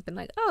 and everyone's been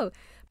like, oh,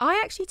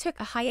 I actually took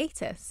a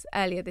hiatus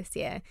earlier this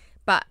year,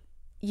 but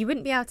you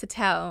wouldn't be able to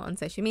tell on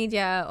social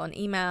media, on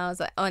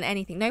emails, on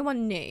anything. No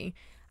one knew.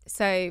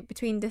 So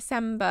between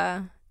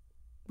December,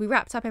 we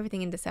wrapped up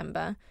everything in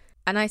December,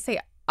 and I say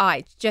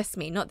just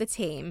me, not the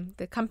team.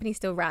 The company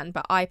still ran,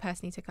 but I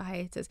personally took a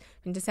hiatus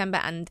in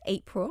December and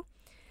April,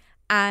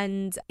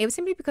 and it was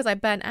simply because I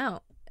burnt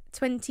out.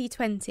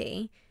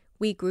 2020,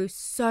 we grew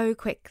so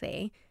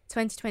quickly.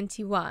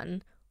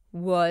 2021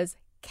 was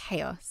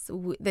chaos.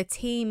 The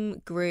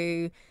team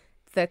grew.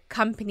 The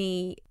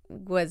company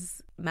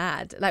was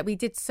mad. We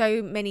did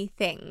so many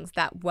things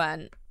that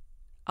weren't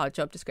our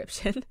job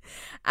description.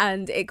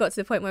 And it got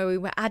to the point where we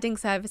were adding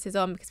services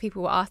on because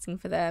people were asking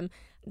for them.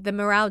 The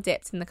morale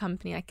dipped in the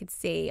company, I could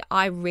see.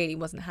 I really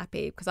wasn't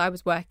happy because I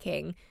was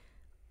working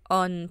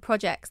on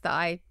projects that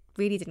I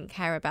really didn't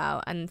care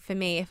about. And for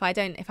me, if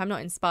I'm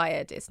not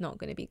inspired, it's not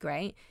going to be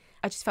great.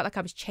 I just felt like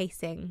I was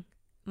chasing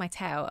my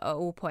tail at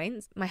all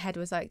points. My head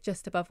was like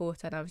just above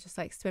water and I was just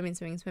like swimming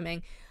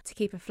to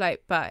keep afloat,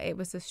 but it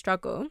was a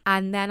struggle.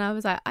 And then I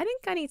was like, I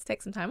think I need to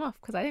take some time off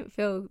because I didn't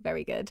feel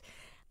very good.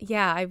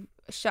 Yeah, I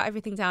shut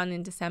everything down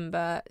in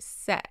December,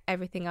 set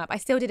everything up. I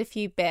still did a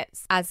few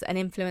bits as an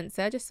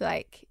influencer just to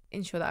like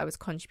ensure that I was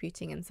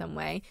contributing in some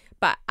way.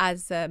 But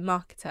as a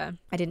marketer,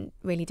 I didn't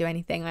really do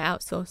anything. I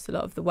outsourced a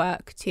lot of the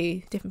work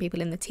to different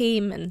people in the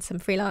team and some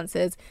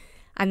freelancers.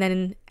 And then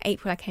in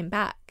April, I came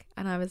back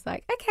and I was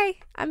like, okay,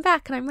 I'm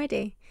back and I'm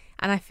ready.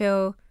 And I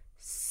feel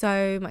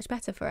so much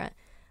better for it.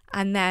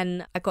 And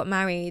then I got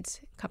married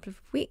a couple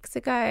of weeks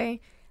ago.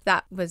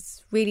 That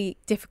was really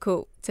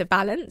difficult to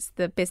balance,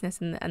 the business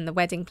and the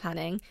wedding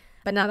planning.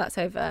 But now that's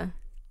over,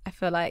 I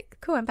feel like,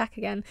 cool, I'm back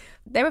again.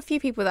 There are a few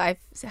people that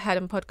I've heard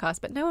on podcasts,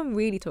 but no one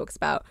really talks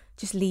about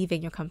just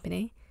leaving your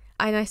company.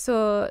 And I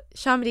saw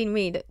Sharmadean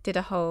Reid did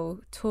a whole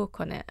talk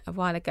on it a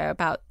while ago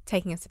about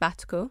taking a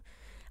sabbatical.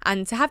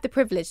 And to have the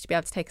privilege to be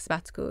able to take a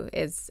sabbatical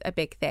is a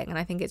big thing. And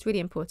I think it's really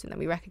important that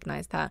we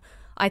recognise that.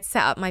 I'd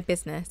set up my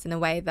business in a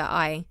way that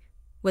I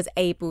was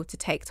able to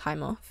take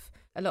time off.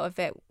 A lot of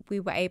it we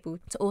were able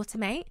to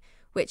automate,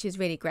 which is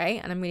really great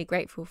and I'm really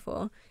grateful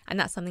for. And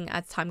that's something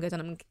as time goes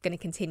on I'm going to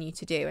continue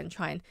to do and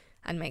try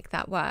and make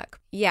that work.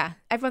 Yeah,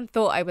 everyone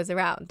thought I was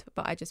around,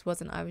 but I just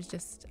wasn't. I was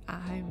just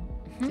at home,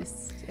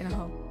 just in a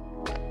hole.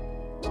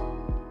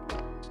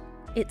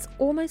 It's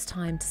almost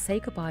time to say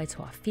goodbye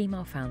to our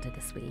female founder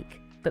this week.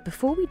 But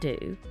before we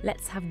do,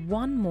 let's have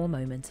one more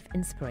moment of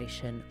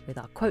inspiration with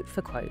our quote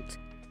for quote,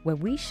 where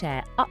we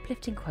share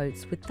uplifting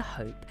quotes with the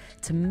hope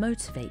to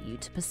motivate you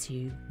to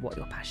pursue what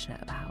you're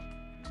passionate about.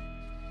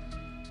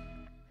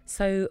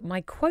 So my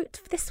quote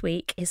for this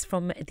week is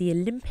from the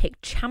Olympic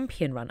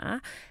champion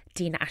runner,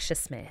 Dina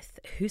Asher-Smith,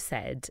 who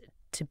said,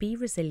 "To be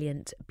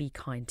resilient, be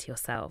kind to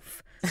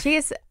yourself." She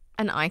is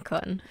an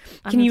icon.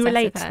 Can you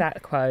relate to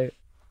that quote?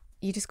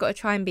 You just got to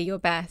try and be your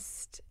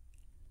best.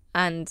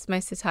 And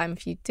most of the time,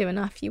 if you do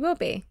enough, you will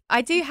be.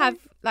 I do have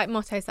like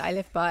mottos that I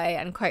live by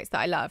and quotes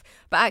that I love.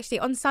 But actually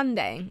on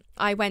Sunday,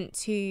 I went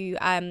to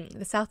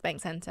the South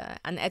Bank Centre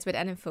and Edward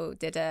Enninful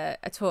did a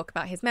talk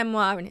about his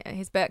memoir and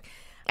his book.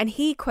 And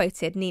he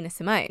quoted Nina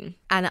Simone.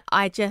 And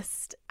I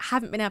just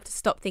haven't been able to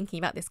stop thinking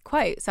about this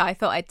quote. So I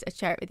thought I'd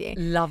share it with you.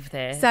 Love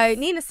this. So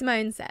Nina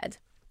Simone said,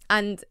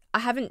 and I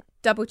haven't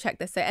double checked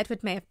this, so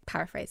Edward may have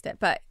paraphrased it,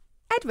 but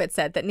Edward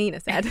said that Nina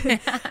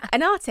said,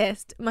 an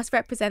artist must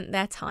represent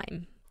their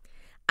time.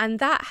 And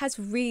that has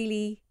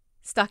really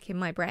stuck in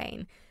my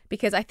brain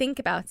because I think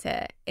about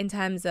it in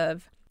terms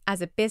of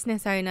as a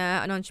business owner,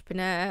 an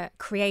entrepreneur,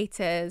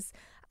 creators,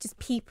 just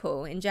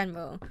people in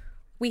general,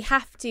 we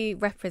have to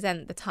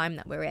represent the time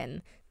that we're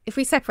in. If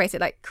we separate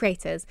it like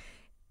creators,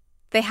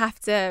 they have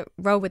to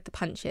roll with the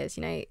punches.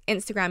 You know,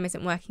 Instagram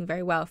isn't working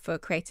very well for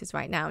creators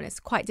right now and it's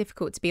quite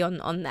difficult to be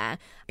on there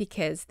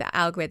because the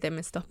algorithm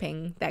is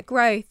stopping their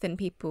growth and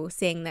people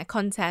seeing their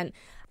content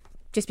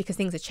just because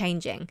things are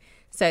changing.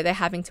 So they're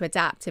having to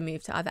adapt to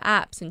move to other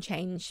apps and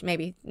change,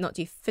 maybe not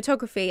do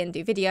photography and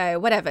do video,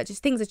 whatever,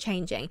 just things are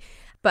changing.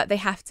 But they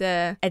have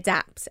to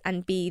adapt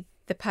and be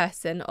the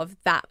person of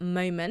that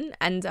moment.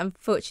 And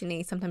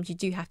unfortunately, sometimes you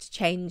do have to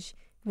change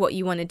what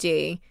you want to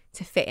do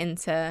to fit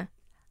into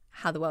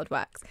how the world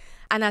works.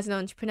 And as an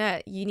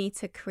entrepreneur, you need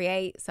to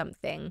create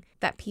something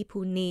that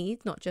people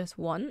need, not just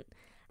want.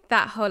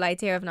 That whole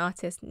idea of an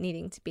artist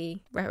needing to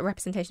be a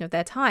representation of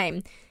their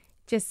time,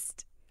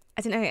 just,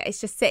 I don't know, it's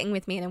just sitting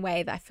with me in a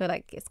way that I feel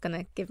like it's going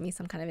to give me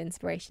some kind of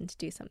inspiration to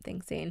do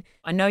something soon.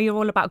 I know you're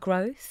all about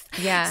growth.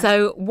 Yeah.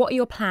 So what are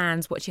your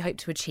plans? What do you hope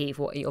to achieve?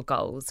 What are your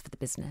goals for the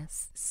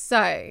business?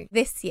 So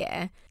this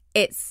year,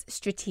 it's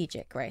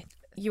strategic growth.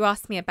 You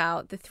asked me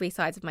about the 3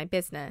 sides of my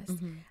business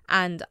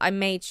and I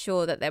made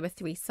sure that there were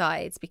 3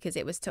 sides because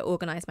it was to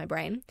organise my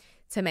brain,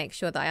 to make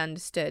sure that I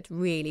understood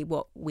really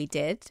what we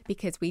did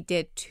because we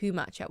did too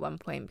much at one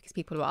point because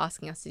people were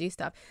asking us to do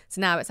stuff.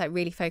 So now it's like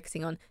really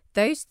focusing on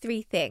those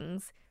 3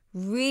 things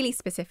really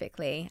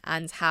specifically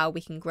and how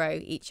we can grow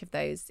each of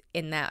those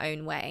in their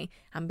own way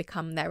and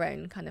become their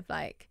own kind of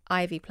like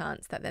ivy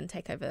plants that then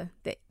take over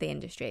the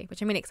industry,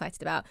 which I'm really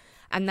excited about.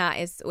 And that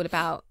is all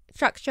about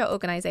structure,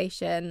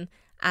 organisation,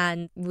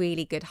 and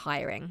really good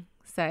hiring.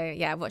 So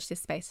yeah, watch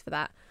this space for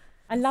that.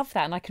 I love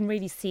that. And I can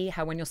really see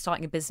how when you're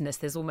starting a business,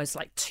 there's almost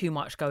like too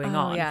much going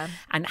on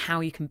and how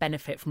you can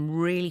benefit from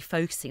really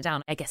focusing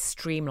down, I guess,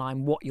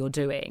 streamline what you're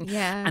doing.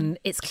 Yeah. And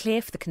it's clear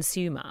for the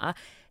consumer.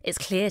 It's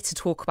clear to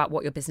talk about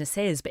what your business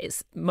is, but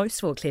it's most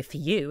of all clear for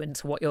you and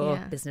to what your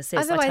business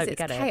is. Otherwise, I totally it's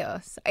get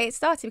chaos. It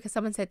started because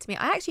someone said to me,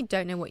 I actually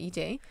don't know what you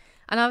do.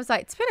 And I was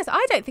like, to be honest,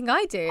 I don't think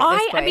I do.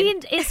 I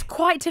mean, it's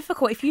quite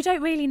difficult. If you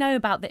don't really know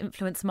about the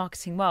influencer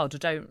marketing world or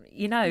don't,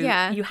 you know,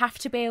 you have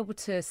to be able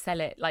to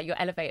sell it. Like your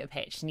elevator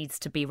pitch needs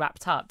to be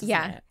wrapped up,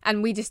 doesn't it?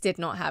 And we just did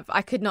not have,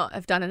 I could not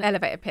have done an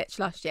elevator pitch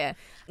last year.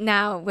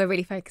 Now we're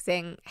really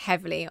focusing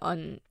heavily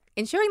on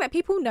ensuring that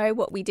people know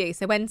what we do.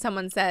 So when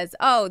someone says,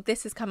 oh,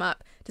 this has come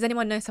up, does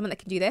anyone know someone that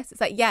can do this?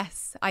 It's like,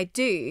 yes, I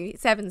do,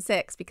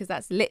 7-6, because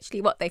that's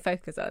literally what they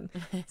focus on.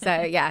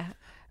 So yeah.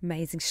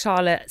 Amazing.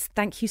 Charlotte,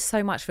 thank you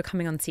so much for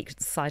coming on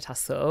Secrets of the Side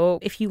Hustle.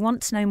 If you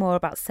want to know more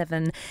about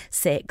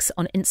 76,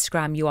 on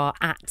Instagram you are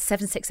at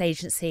 76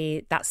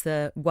 Agency. That's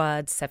the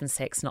word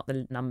 76, not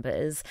the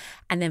numbers.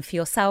 And then for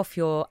yourself,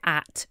 you're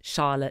at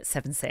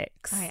Charlotte76.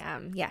 I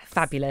am, yes.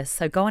 Fabulous.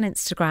 So go on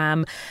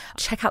Instagram,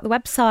 check out the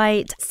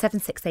website,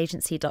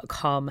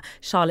 76agency.com.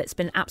 Charlotte, it's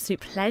been an absolute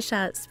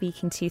pleasure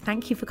speaking to you.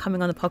 Thank you for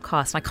coming on the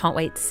podcast. I can't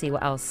wait to see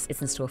what else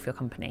is in store for your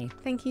company.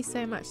 Thank you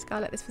so much,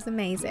 Scarlett. This was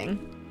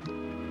amazing.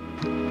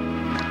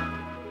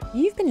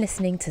 You've been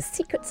listening to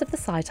Secrets of the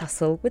Side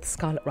Hustle with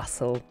Scarlett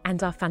Russell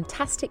and our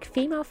fantastic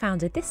female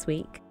founder this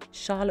week,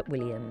 Charlotte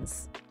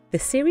Williams. The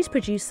series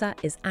producer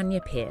is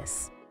Anya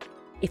Pierce.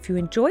 If you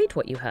enjoyed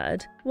what you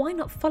heard, why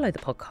not follow the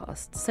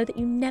podcast so that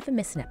you never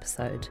miss an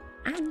episode?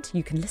 And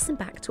you can listen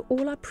back to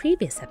all our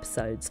previous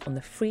episodes on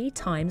the free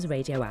Times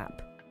Radio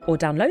app or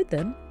download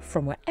them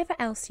from wherever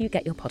else you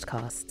get your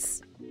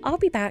podcasts. I'll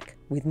be back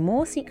with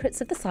more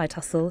Secrets of the Side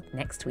Hustle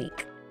next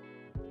week.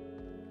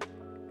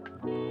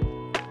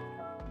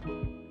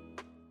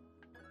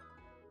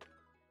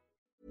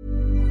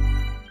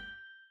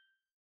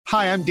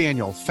 Hi, I'm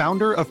Daniel,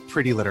 founder of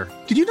Pretty Litter.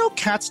 Did you know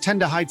cats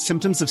tend to hide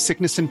symptoms of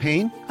sickness and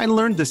pain? I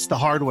learned this the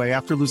hard way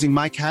after losing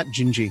my cat,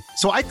 Gingy.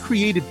 So I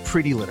created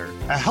Pretty Litter,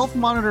 a health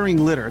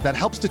monitoring litter that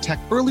helps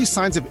detect early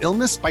signs of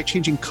illness by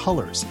changing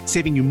colors,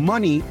 saving you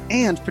money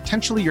and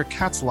potentially your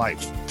cat's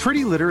life.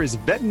 Pretty Litter is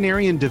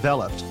veterinarian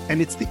developed, and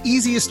it's the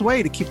easiest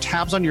way to keep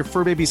tabs on your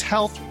fur baby's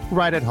health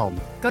right at home.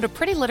 Go to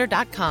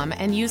prettylitter.com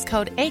and use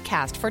code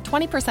ACAST for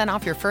 20%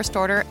 off your first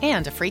order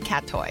and a free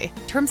cat toy.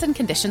 Terms and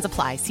conditions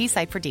apply. See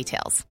site for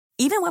details.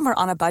 Even when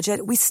we're on a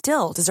budget, we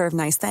still deserve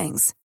nice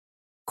things.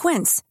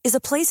 Quince is a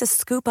place to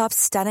scoop up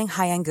stunning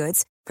high-end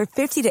goods for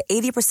 50 to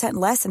 80%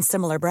 less than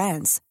similar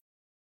brands.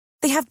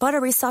 They have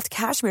buttery soft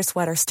cashmere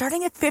sweaters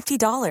starting at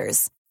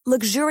 $50,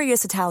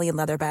 luxurious Italian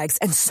leather bags,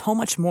 and so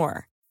much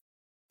more.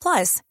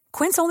 Plus,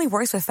 Quince only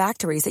works with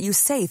factories that use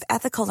safe,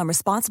 ethical, and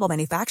responsible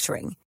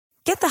manufacturing.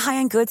 Get the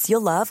high-end goods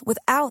you'll love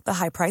without the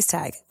high price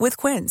tag with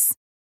Quince.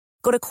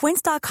 Go to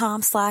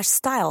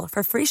quince.com/style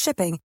for free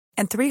shipping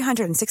and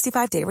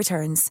 365-day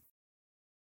returns.